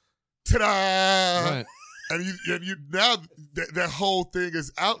like, ta-da! Right. And you now that whole thing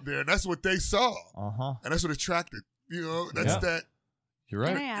is out there, and that's what they saw. And that's what attracted. You know, that's that. You're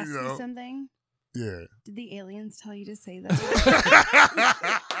right. Can I ask you something? Yeah. Did the aliens tell you to say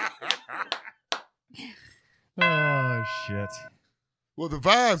that? Oh, shit. Well, the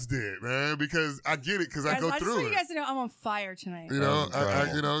vibes did, man, because I get it, because I go I just through want it. you guys to know I'm on fire tonight. You know,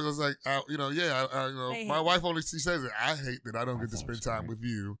 you know, it was like, you know, I my hate wife she says it. I hate that I don't get to spend time with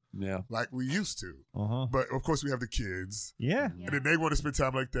you, like we used to. But of course, we have the kids, and then they want to spend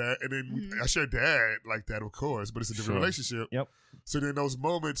time like that, and then I share dad like that, of course, but it's a different relationship. Yep. So then those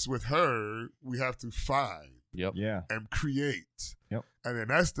moments with her, we have to find, and create. Yep. And then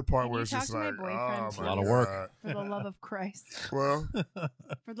that's the part Can where you it's talk just to my like, boyfriend, oh please? my A lot of God. work. For the love of Christ. Well,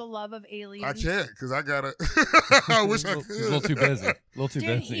 for the love of aliens. I can't because I gotta. I wish I could. He's a little too busy. A little too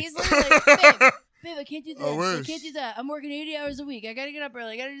Dude, busy. he's literally like, babe, I can't do this. I I wish. can't do that. I'm working 80 hours a week. I gotta get up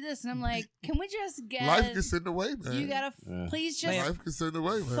early. I gotta do this. And I'm like, can we just get... Life gets in the way, man. You gotta... Please just Life gets in the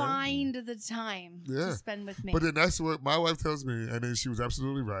way, man. find the time to spend with me. But then that's what my wife tells me, and then she was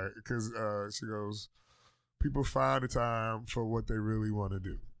absolutely right, because she goes, people find the time for what they really want to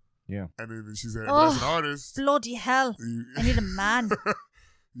do. Yeah. And then she said, but as an artist... Bloody hell. I need a man.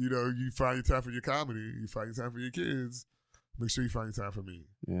 You know, you find your time for your comedy, you find your time for your kids, make sure you find your time for me.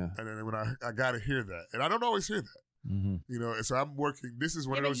 Yeah. And then when I got to hear that. And I don't always hear that. You know, and so I'm working. This is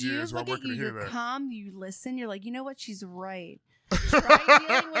one of those years where I'm working to hear You're that. calm, you listen, you're like, you know what, she's right.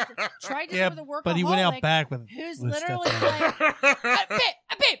 Try dealing with a workaholic. But he went out back with who's with literally stuff like, babe,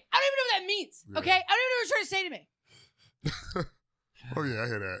 I don't even know what that means. Okay, I don't even know what you're trying to say to me. Oh yeah, I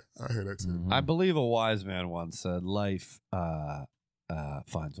hear that. I hear that too. I believe a wise man once said, "Life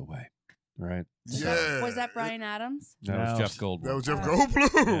finds a way." Right? Yeah. Was that Brian Adams? That was Jeff Goldblum. That was Jeff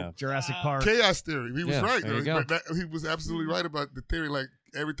Goldblum. Yeah. Jurassic Park. Chaos theory. He was right there you though. go. He was absolutely right about the theory. Like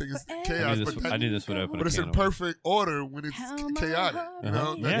everything is chaos. I knew this would open. But it's in perfect order when it's chaotic. You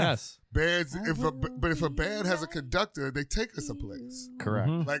know. Like, Yes. Bands. But if a band has a conductor, they take us a place. Correct.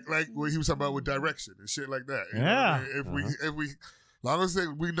 Like what he was talking about with direction and shit like that. You know Yeah. what I mean? If we, long as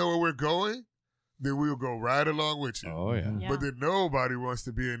we know where we're going, then we'll go right along with you. Oh yeah. But then nobody wants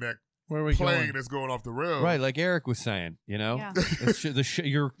to be in that Where are we plane going? that's going off the rail. Right, like Eric was saying, you know, Yeah. it's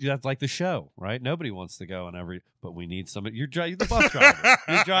that's like the show, right? Nobody wants to go on but we need somebody. You're the bus driver.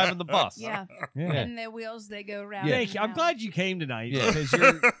 You're driving the bus. Yeah. Yeah. And the wheels, they go round. Yeah. and Thank you. I'm round. glad you came tonight. Yeah. Because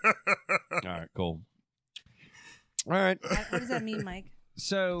you're... All right, cool. All right, What does that mean, Mike?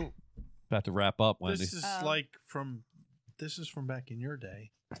 So, about to wrap up, Wendy. This is this is from back in your day.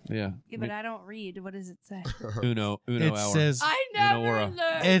 Yeah. Yeah, but I don't read. What does it say? Uno It hour. says I never aura.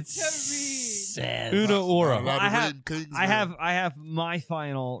 learned it to read. says Uno aura. I have my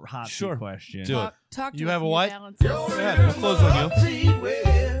final hot seat Sure. question. Do it. Talk to You us, have a Mia what? Valentine. Yeah, we'll close on you.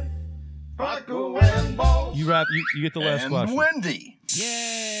 You wrap. You get the last question. Wendi.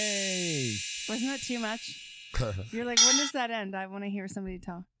 Yay! Wasn't that too much? You're like, when does that end? I want to hear somebody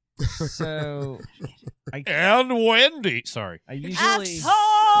talk. So, And Wendy. Sorry. I usually...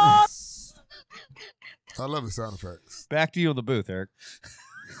 I love the sound effects. Back to you in the booth, Eric.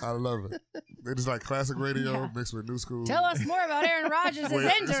 I love it. It is like classic radio Yeah. mixed with new school. Tell us more about Aaron Rodgers'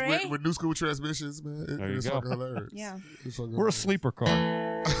 It's injury. with new school transmissions, man. There you It's go. fucking hilarious. Yeah. It's fucking We're a hilarious. sleeper car.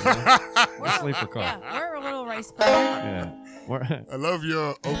 We're a sleeper car. Yeah, we're a little rice bowl. Yeah. We're, I love your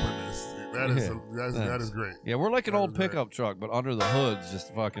openness. That is great. yeah, we're like an That old is great. pickup truck, but under the hood's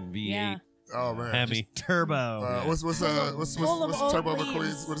just fucking V8. Yeah. Oh man. Hemi. Turbo. What's Full of Turbo old McQueen's?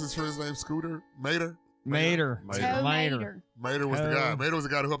 leaves. What is his first name? Scooter? Mater? Mater. Toe Mater. Mater. Mater was the guy. Mater was the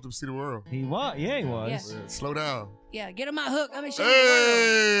guy who helped him see the world. He was. Yeah, he was. Yeah. Yeah, slow down. Yeah, get him my hook. Let me show you the world.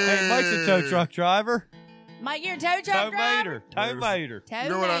 Hey, Hey, Mike's a tow truck driver. Mike, you're a tow truck driver? Tow Mater. Tow You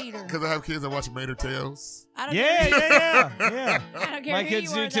know what? Mater. Because I have kids that watch Mater Tales. I don't Yeah, care. yeah. I don't care My who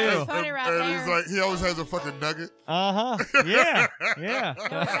kids you do are. too. That's funny right and there. he's like, he always has a fucking nugget. Uh-huh. Yeah. Yeah. No,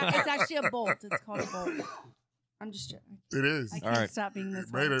 it's actually a bolt. It's called a bolt. I'm just joking. It is. I All can't right. stop being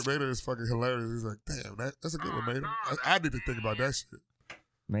this Mater way. is fucking hilarious. He's like, damn, that's a good one, Mater. I need to think about that shit.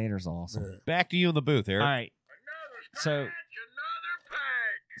 Mater's awesome. Yeah. Back to you in the booth, Eric. All right. So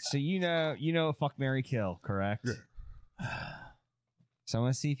So you know, fuck, marry, kill, correct? Yeah. So I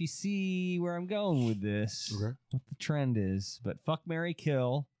want to see if you see where I'm going with this. Okay. What the trend is. But fuck, marry,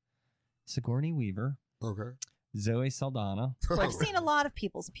 kill. Sigourney Weaver. Okay. Zoe Saldana. I've seen a lot of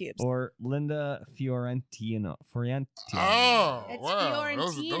people's pubes. Or Linda Fiorentino. Oh, It's wow.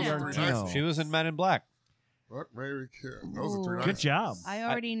 Those are three Fiorentino. nice ones. She was in Men in Black. Fuck, Mary, kill. Those are three nice Good job. I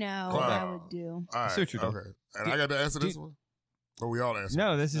already know Wow. what I would do. All right. see what you're doing. Okay. And I got to answer this one? Or we all answer?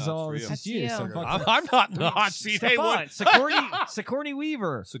 No, this is No, all. it's This for is you. you. That's So you. fuck I'm not in the hot seat. Step Haywood. on. Sigourney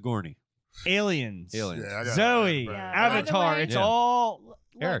Weaver. Sigourney. Aliens. Aliens. Yeah, I got Zoe. it. Yeah. Avatar. By the way- It's Yeah. all.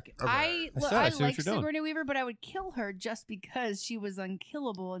 Eric. Look, I I look, said, I I see what like you're doing. Sigourney Weaver, but I would kill her just because she was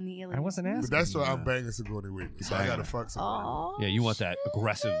unkillable in the Aliens. I wasn't But asking. that's why I'm banging Sigourney Weaver. So I got to fuck Sigourney. Oh, Yeah, you want that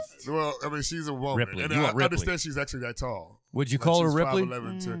aggressive. Well, I mean, she's a woman. Ripley. And You I want Ripley. understand she's actually that tall. Would you Like, call her she's Ripley?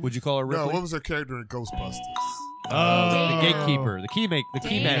 5'11" too. Would you call her Ripley? No, what was her character in Ghostbusters? The gatekeeper, the key master.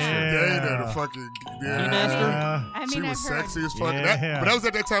 Dana, the fucking I mean, she I've was heard. sexy as fuck. Yeah. But that was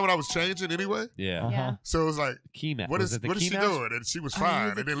at that time when I was changing anyway. Yeah. Yeah. So it was like, Key master. what is she doing? And she was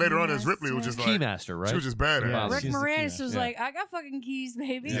fine. And then later on, as Ripley was just like, Keymaster, right? she was just bad at Yeah. it. Rick She's the Moranis key. was Yeah. like, I got fucking keys,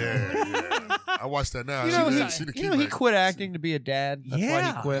 baby. Yeah. I watched that now. You know, she the you know, he keymaker. quit acting to be a dad. That's why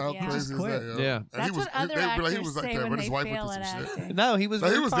Yeah. he quit. How Yeah. crazy Just is quit. that, yo? Yeah. And That's what other they'd be actors like, he was like say that, when but his they wife fail went at through some shit. acting. No, he was No,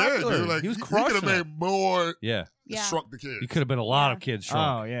 he very was popular. good, dude. Like, he was he could crushing have made it. more, Yeah. Yeah. shrunk the kids. He could have been a lot Yeah. of kids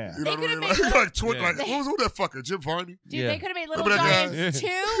shrunk. Oh yeah. You know They what I mean? could've made Like, little- like who was that fucker? Jim Varney? Dude, Yeah. they could have made Little Remember that guy? Giants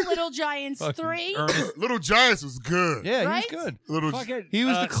 2, Little Giants Fucking 3. Ernest. Little Giants was good. Yeah, Right? he was good. Little Fucking, He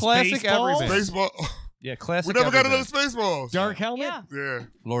was the classic Spaceballs? everyman. Baseball. Yeah, classic. We never got everyman. another Spaceballs. Dark Helmet. Yeah. Yeah.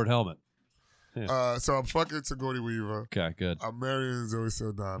 Lord Helmet. So I'm fucking Sigourney Weaver. Okay, good. I'm marrying Zoe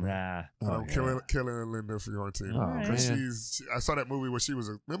Saldana. Nah. And I'm killing Linda Fiorentino. Oh, Because man. I saw that movie where she was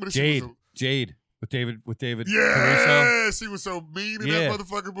remember that Jade. she was Jade with David Caruso. yeah, she was so mean in Yeah. that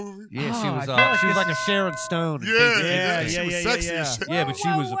motherfucking movie. Yeah, Oh, she I was. feel like She was this like a Sharon Stone. Yeah, Yeah, she yeah, was yeah, sexy yeah. as shit. Yeah, but she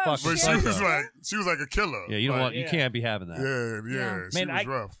was a fucking But she psycho. was like a killer. Yeah, you don't Like, want. You can't be having that. Yeah. She Man, was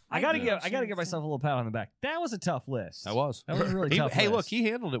rough. I gotta give myself a little pat on the back. That was a tough list. That was. That was a really He- tough hey, list. look, he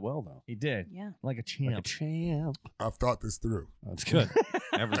handled it well though. He did. Yeah. Like a champ. Like a champ. I've thought this through. That's good.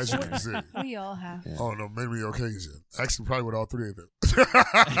 Every As you time. can see. We all have. Oh no, maybe occasion. Actually, probably with all three of them.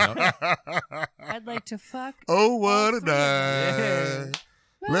 I'd like to fuck. Oh, what all a three of night.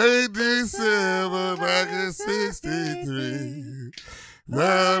 Late December back in 63.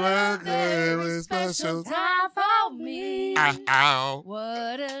 Love very special. time for me. Ow.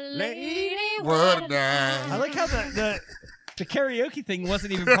 What a lady. What a night. I like how the karaoke thing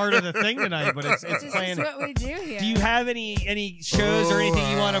wasn't even part of the thing tonight, but it's This playing. is what we do here. Do you have any shows or anything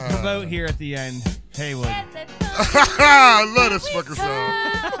you want to promote here at the end, Haywood? I love this fucking song.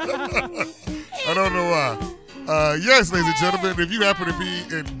 I don't know why. Yes, ladies and gentlemen, if you happen to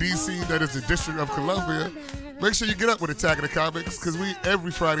be in D.C., that is the District of Columbia, make sure you get up with Attack of the Comics because we,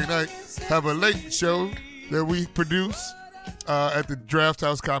 every Friday night, have a late show that we produce at the Draft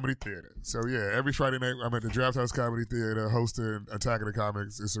House Comedy Theater. So, yeah, every Friday night, I'm at the Draft House Comedy Theater hosting Attack of the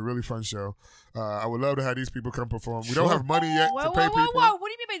Comics. It's a really fun show. I would love to have these people come perform. We don't have money yet Whoa, to whoa, pay whoa, people. whoa. What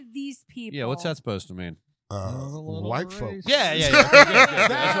do you mean by these people? Yeah, what's that supposed to mean? White folks. Yeah.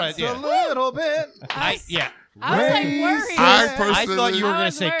 That's right. A Yeah. little bit. I was like worried. I thought you were I going to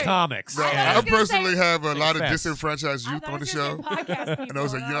was say worried. comics. No, I I was gonna personally have a lot of Facts. disenfranchised I youth thought on the it was gonna show. say podcast people, And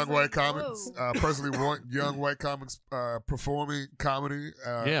those are and I young was white like, comics. whoa. Personally want young white comics performing comedy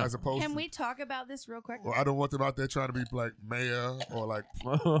Yeah. as opposed Can to. we talk about this real quick? Well, I don't want them out there trying to be like mayor or like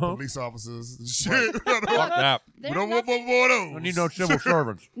police officers and shit. Fuck that. We don't want more of those. I need no civil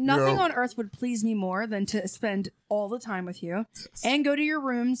servants. Nothing Yeah. on earth would please me more than to spend all the time with you and go to your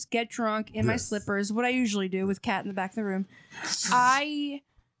rooms, get drunk in my Yes. slippers, what I usually do with Kat in the back of the room.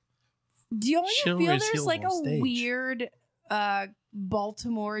 Do you Show feel his there's heels like on a stage. weird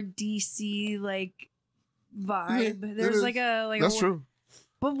Baltimore DC like vibe? Yeah, There's it like a That's true.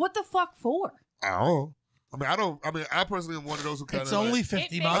 But what the fuck for? I don't know. I personally am one of those who kind of. It's only like, 50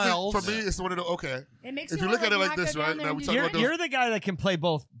 It makes- miles. for me, it's one of the okay. It makes If me you look wanna, at it like not this, go down right, there now and we do talk that. about those- You're the guy that can play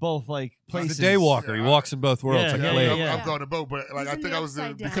both like places. He's a daywalker. He Yeah. walks in both worlds. Yeah, like yeah, a lady. yeah. I've gone to both, but like He's I in think the I was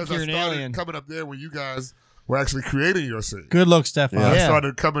upside down. because You're I an started alien. coming up there when you guys were actually creating your scene. Good luck, Stefan. I Yeah.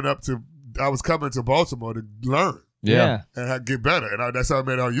 started coming up to. I was coming to Baltimore to learn Yeah. and get better, and that's how I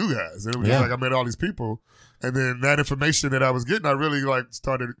met all you guys. And it was Yeah. just like I met all these people, and then that information that I was getting, I really like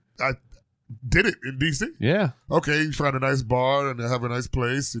started. I did it in DC. Yeah. Okay, you find a nice bar and have a nice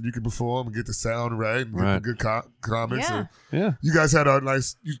place, and you can perform and get the sound right and get Right. the good comics. Yeah. And Yeah. you guys had a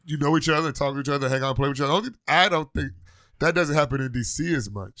nice. You know each other, talk to each other, hang out, play with each other. I don't think that doesn't happen in DC as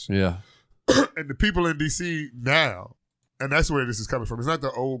much. Yeah. And the people in DC now, And that's where this is coming from. It's not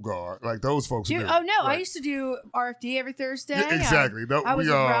the old guard, like those folks. Dude, do. oh no, I Right. used to do RFD every Thursday. Yeah, exactly. I was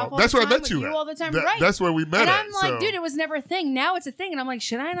with Ralph all that's the where I time, met you with at. all the time. That- Right. That's where we met And at. I'm like, so. dude, it was never a thing. Now it's a thing, and I'm like,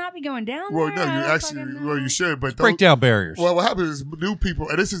 should I not be going down Well, there? no, you I don't actually, fucking well, know. you should, but Break down barriers. Well, what happens is new people,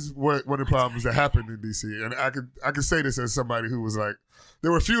 and this is one of the problems that happened in DC. And I could say this as somebody who was like, there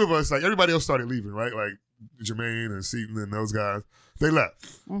were a few of us, like everybody else started leaving, right? Like Jermaine and Seaton and those guys, they left,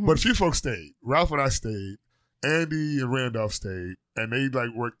 but a few folks stayed. Ralph and I stayed. Andy and Randolph stayed, and they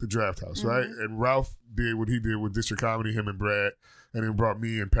like worked the Draft House, right? And Ralph did what he did with District Comedy, him and Brad, and then brought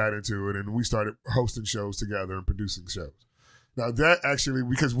me and Pat into it, and we started hosting shows together and producing shows. Now that actually,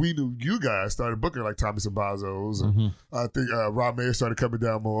 because we knew you guys, started booking like Thomas and Bazos, and I think Rob Mayer started coming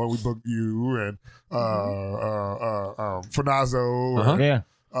down more. We booked you and Finazzo. Yeah.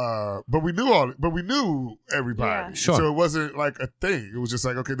 But we knew everybody, Yeah. Sure. so it wasn't like a thing. It was just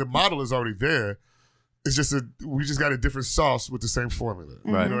like, okay, the model is already there. It's just we just got a different sauce with the same formula.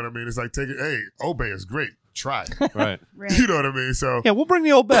 Right. You know what I mean? It's like hey, Obey is great. Try it. Right. You know what I mean? So Yeah, we'll bring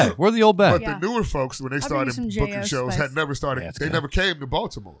the old bag. We're the old bag. but the newer folks, when they I'll bring you started some booking J.O. shows, spice. had never started. it's They good. never came to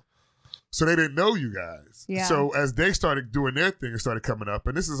Baltimore, so they didn't know you guys. Yeah. So as they started doing their thing and started coming up,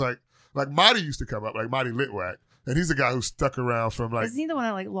 and this is like Marty used to come up, like Marty Litwack, and he's a guy who stuck around from like Isn't he the one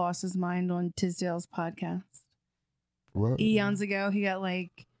that like lost his mind on Tisdale's podcast what? eons ago? He got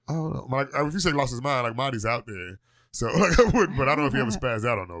like. I don't know. Like, if you say lost his mind, like Marty's out there. So like I wouldn't, but I don't know if he ever spazzed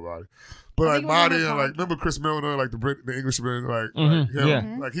out on nobody. But I like think it was on Marty the and like podcast. remember Chris Milner, like the Englishman, like Mhm, him,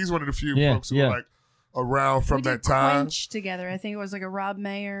 yeah. like he's one of the few Yeah, folks who yeah. were like around from we that did time. Quench together. I think it was like a Rob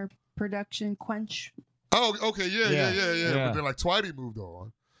Mayer production. Quench. Oh, okay, yeah. Yeah. But then like Twitey moved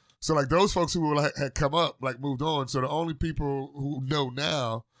on. So like those folks who were, like, had come up like moved on. So the only people who know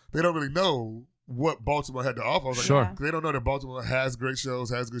now, they don't really know what Baltimore had to offer. I was like, Sure. They don't know that Baltimore has great shows,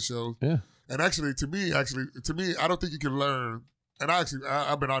 has good shows. Yeah. And actually, to me, I don't think you can learn. And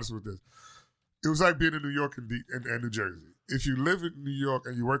I've been honest with this. It was like being in New York and New Jersey. If you live in New York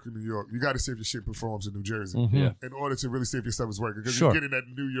and you work in New York, you got to see if your shit performs in New Jersey Yeah. in order to really see if your stuff is working. Because Sure. you're getting that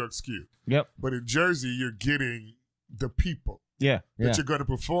New York skew. Yep. But in Jersey, you're getting the people Yeah. that Yeah. you're going to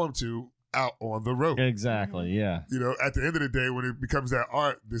perform to out on the road. Exactly. Yeah. You know, at the end of the day, when it becomes that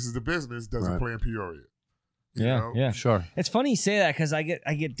art, this is the business, doesn't Right. play in Peoria. You Yeah. know? Yeah. Sure. It's funny you say that because I get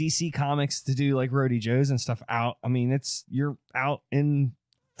DC Comics to do like Roadie Joes and stuff out. I mean, you're out in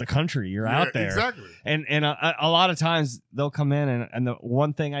the country. You're Yeah, out there. Exactly. And a lot of times they'll come in and the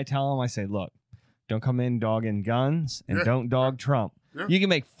one thing I tell them, I say, look, don't come in dogging guns and Yeah. don't dog Trump. Yeah. You can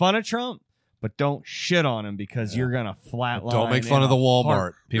make fun of Trump, but don't shit on him because you're gonna flatline. Don't make fun in of the a Walmart.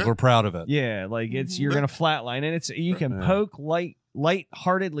 heart- People are proud of it. Yeah, like you're gonna flatline, and you can Yeah. poke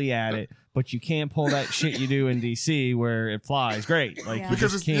lightheartedly at it, but you can't pull that shit you do in DC where it flies great. Like Yeah. you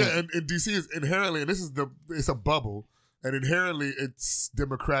Because just it's, can't. and DC is inherently, and it's a bubble, and inherently it's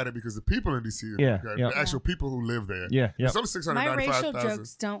democratic because the people in DC are Yeah, democratic, yeah. the actual people who live there. Yeah, yeah. There's only My 695,000. racial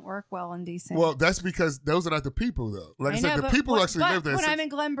jokes don't work well in DC. Well, that's because those are not the people, though. Like I, said, the but people who what- actually but live there. When I'm in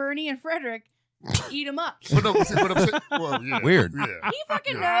Glen Burnie and Frederick, eat them up. But no, see, what I'm saying, well, yeah, Weird. Yeah. He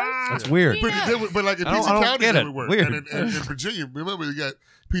fucking knows. That's weird. He But, knows. but like in I don't- PG I don't County, get that it. would work. Weird. And in Virginia, remember you got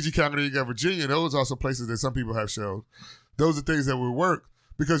PG County, you got Virginia. Those are also places that some people have shows. Those are things that would work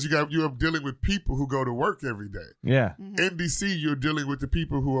because you are dealing with people who go to work every day. Yeah. In DC, you're dealing with the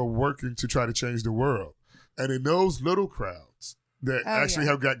people who are working to try to change the world, and in those little crowds that actually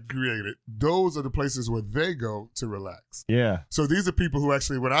have got created, those are the places where they go to relax. Yeah. So these are people who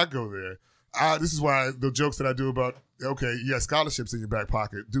actually, when I go there, this is why the jokes that I do about, okay, you got scholarships in your back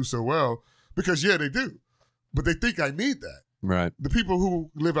pocket do so well, because yeah, they do. But they think I need that. Right. The people who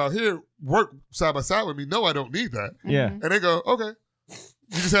live out here work side by side with me know I don't need that. Yeah. And they go, okay,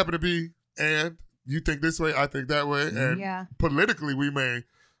 you just happen to be, and you think this way, I think that way. And Yeah. politically, we may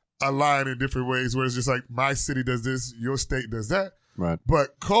align in different ways where it's just like my city does this, your state does that. Right.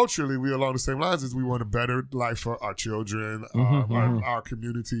 But culturally, we're along the same lines as we want a better life for our children, our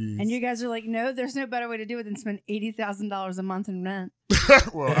communities. And you guys are like, no, there's no better way to do it than spend $80,000 a month in rent.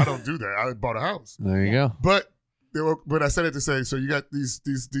 Well, I don't do that. I bought a house. There you go. But I said it to say, so you got these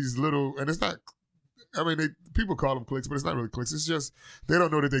little, and it's not, I mean, people call them cliques, but it's not really cliques. It's just they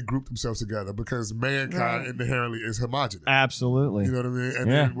don't know that they group themselves together because mankind inherently is homogenous. Absolutely. You know what I mean? And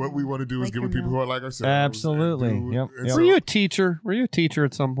Yeah. then what we want to do is get with people who are like ourselves. Absolutely. and Yep. and Yep. so- Were you a teacher? Were you a teacher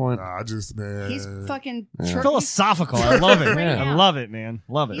at some point? Nah, I just, man. He's fucking Philosophical. I love it. Right Man. I now. love it, man.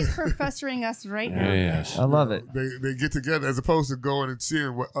 Love it. He's professoring us right now. Yes. I love it. They get together as opposed to going and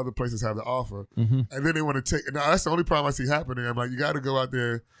seeing what other places have to offer. Mhm. And then they want to take, now that's the only problem I see happening. I'm like, you got to go out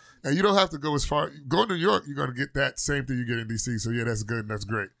there and you don't have to go as far. Go to New York, you're going to get that same thing you get in DC. So yeah, that's good and that's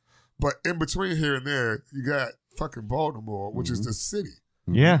great. But in between here and there, you got fucking Baltimore, which is the city.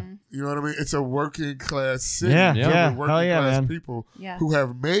 Yeah. You know what I mean? It's a working class city. Yeah, Filled yeah. with working Hell yeah, class man. people Yeah. who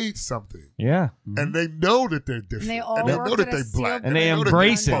have made something. Yeah. And they know that they're different. And they all know work that at a they steel black. And they know that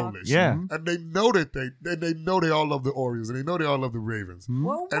embrace they're it. Polish. Yeah. And they know that they all love the Orioles and they know they all love the Ravens.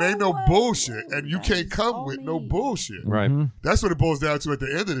 Whoa, And ain't no whoa, bullshit. whoa. And you That can't is come all with me. no bullshit. Right. That's what it boils down to at the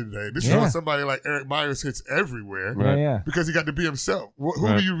end of the day. This is Yeah. how somebody like Eric Myers hits everywhere Yeah, yeah. because he got to be himself. Who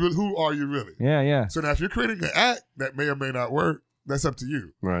Right. who are you really? Yeah, yeah. So now if you're creating an act that may or may not work, that's up to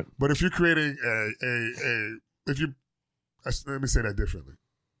you. Right. But if you're creating let me say that differently.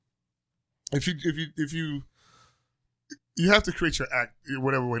 If you have to create your act in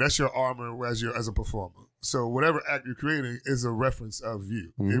whatever way, that's your armor as a performer. So whatever act you're creating is a reference of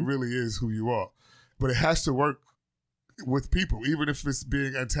you. Mm-hmm. It really is who you are. But it has to work with people, even if it's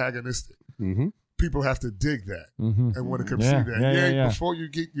being antagonistic. Mm-hmm. People have to dig that Mm-hmm. and want to come Yeah, see that. yeah, yeah. Before you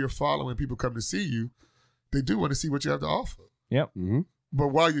get your following, people come to see you, they do want to see what you have to offer. Yep. Mm-hmm. But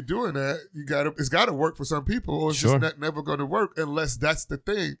while you're doing that, it's got to work for some people, or it's Sure. just never going to work unless that's the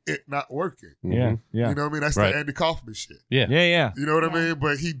thing, it not working. Yeah, yeah. You know what I mean? That's Right. the Andy Kaufman shit. Yeah. Yeah, yeah. You know what I mean?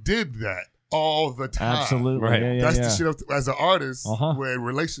 But he did that all the time. Absolutely. Right. Yeah, yeah, That's yeah. the shit as an artist Uh-huh. where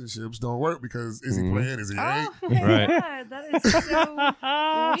relationships don't work because is he Mhm. playing? Is he ain't? Oh my Right. God, that is so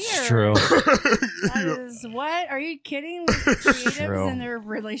weird. It's true. That You know? is what? Are you kidding? With creatives true. and their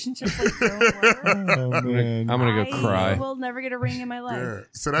relationships like don't work. Oh, man. I'm gonna go cry. I will never get a ring in my life. Yeah.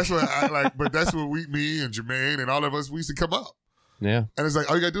 So that's what I like. But that's what me and Jermaine and all of us, we used to come up. Yeah. And it's like,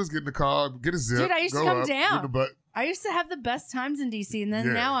 all you got to do is get in the car, get a zip. Dude, I used to go come up, down. get in the butt. I used to have the best times in DC, and then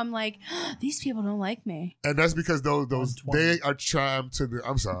Yeah. now I'm like, these people don't like me. And that's because those they are charmed to the.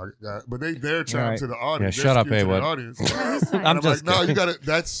 I'm sorry, but they're charmed Right. to the audience. Yeah, They're shut up, skewed to the Haywood. audience. No, he's fine. And I'm I'm just like, no, kidding. you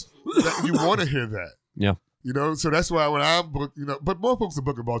got to. You want to hear that. Yeah. You know, so that's why when I'm book, but more folks are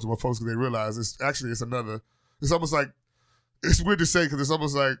booking Baltimore folks because they realize it's another. It's almost like it's weird to say because it's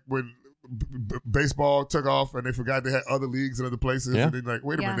almost like when baseball took off and they forgot they had other leagues in other places, Yeah. and then like,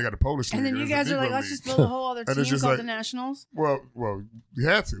 wait a minute, they got a Polish And league. then you there's guys a are like, Negro let's league. just build a whole other And it's team just called like- the Nationals. Well, you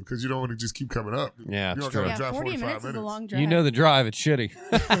have to because you don't want to just keep coming up. Yeah, you it's don't true. gotta Yeah, drive 40 45 minutes is a long drive. You know the drive. It's shitty.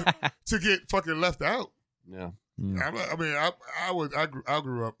 to get fucking left out. Yeah. I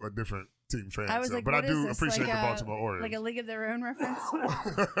grew up a different team fan, I was so, like, but what I is do this? appreciate Like the a- Baltimore Orioles. Like a League of Their Own reference?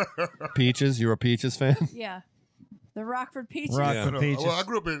 Peaches. You're a Peaches fan? Yeah. The Rockford Peaches. Rockford Yeah. Peaches. Well, I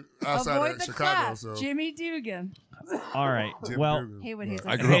grew up outside Avoid of the Chicago, clap. so Jimmy Dugan. All right. Jim Well, Dugan. Haywood hates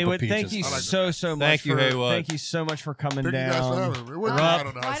I us. grew up Haywood, with thank Peaches. you I like so much. Thank you, for, Haywood. Thank you so much for coming Thank you guys for down. having me. It wasn't Rob, hard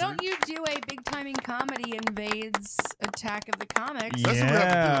on the Why house. don't you do a big timing comedy invades Attack of the Comics? That's what we have to do.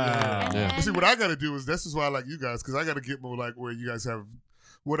 Yeah. And Yeah. then- But see, what I got to do is this is why I like you guys because I got to get more like where you guys have.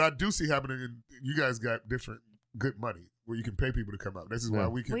 What I do see happening, you guys got different good money where you can pay people to come out. This is why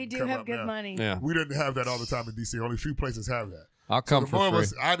we can. we do come have out good now. money. Yeah. We didn't have that all the time in DC. Only a few places have that. I'll come So the more for of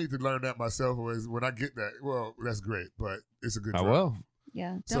free. us, I need to learn that myself. Whereas when I get that, well, that's great, but it's a good. I drive. will.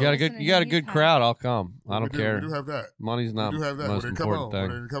 Yeah. You don't got a listen good. to You got a him. good He's crowd. I'll come. I don't We care. do have that. Money's not We do have the that. most When they come important on,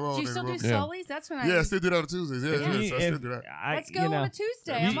 thing. when they come on, Do you then still do we'll- Sully's? That's when I. Yeah, I still do that on Tuesdays. Yeah, Yeah. yeah, so I still do that. Let's go on a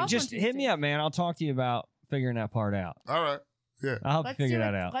Tuesday. I'm off just on hit me Tuesday. up, man. I'll talk to you about figuring that part out. All right. Yeah. I'll help Let's you figure do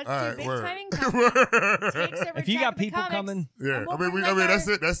that it. out. Let's All do right, big word. timing comedy. Takes every If you Attack got of the people Comics. coming, Yeah, And we'll I mean, bring, like, that's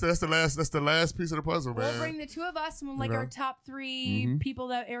our- it. That's the last piece of the puzzle, man. We'll bring the two of us and we'll like You know? our top 3 Mhm. people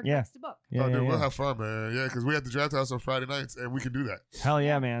that Eric Yeah. likes to book. yeah, Oh, yeah, dude, we'll yeah. have fun, man. Yeah, because we have the draft house on Friday nights, and we can do that. Hell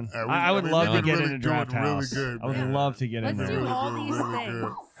yeah, man. We- I would mean, love we've to been get really into doing Draft really House. good, I would man. love to get Let's in do there. all Really these good.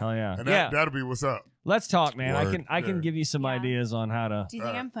 things. Hell yeah. And Yeah. that'll be what's up. Let's talk, man. Word. I can Yeah. give you some Yeah. ideas on how to. Do you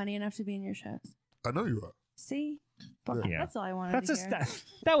think I'm funny enough to be in your shows? I know you are. See? Fuck yeah. That's all I wanted That's to a hear.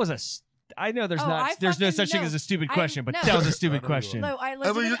 that was a. I know there's Oh, not. I There's no fucking such thing know. as a stupid I question, but know. that was a I know stupid you question. No, I mean,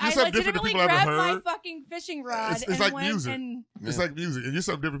 you're legitimately, something different that people haven't grabbed my heard. fucking fishing rod It's and like went music. and It's like music, and you're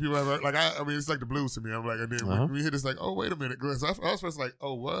something different people have heard. Like I mean, it's like the blues to me. I'm like, and then when we hit this, like, oh wait a minute, so I was first like,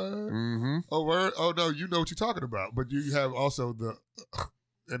 oh what? Mm-hmm. Oh word? Oh no, you know what you're talking about, but you have also the,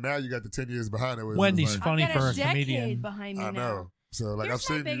 and now you got the 10 years behind it. where it's Wendy's like, funny I've got for a a decade comedian. behind me I now. know. So like Here's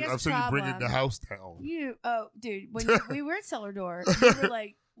my biggest I've seen you bringing the problem. house down. Dude, when we were at Cellar Door, you were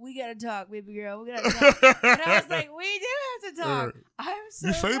like, we gotta talk, baby girl, we gotta talk. And I was like, we do have to talk. I'm so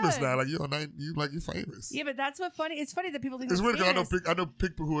You're famous good. now. Like you're famous. Yeah, but that's what funny. It's funny that people think It's I'm weird 'cause famous. I know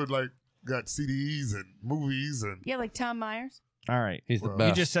people who had like got CDs and movies and Yeah, like Tom Myers. All right. He's the Well,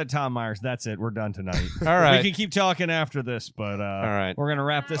 best. You just said Tom Myers. That's it. We're done tonight. All right. We can keep talking after this, but All right. we're gonna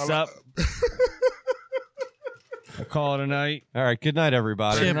wrap this up. We'll call it a night. All right. Good night,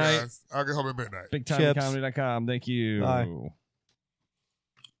 everybody. Hey, Good night. guys, I'll get home at midnight. BigTimeComedy.com. Thank you. Bye.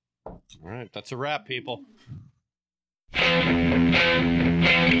 All right. That's a wrap, people.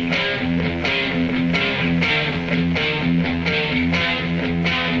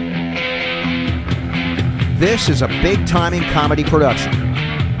 This is a Big Timing Comedy production.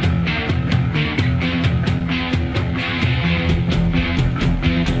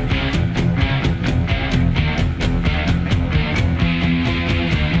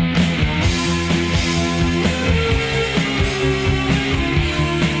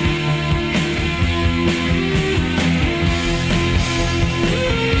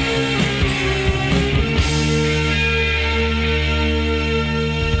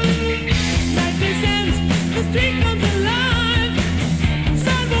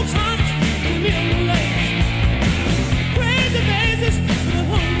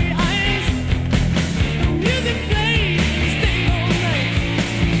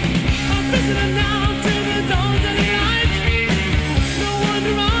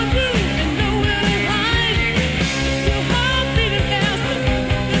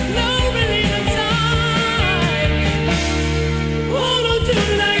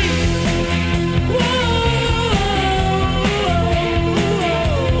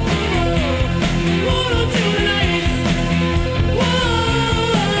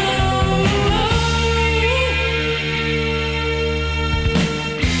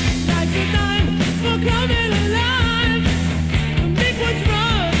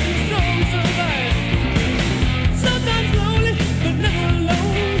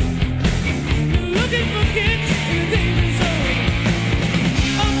 Looking for kicks in the danger zone.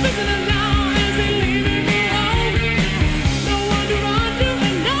 I'm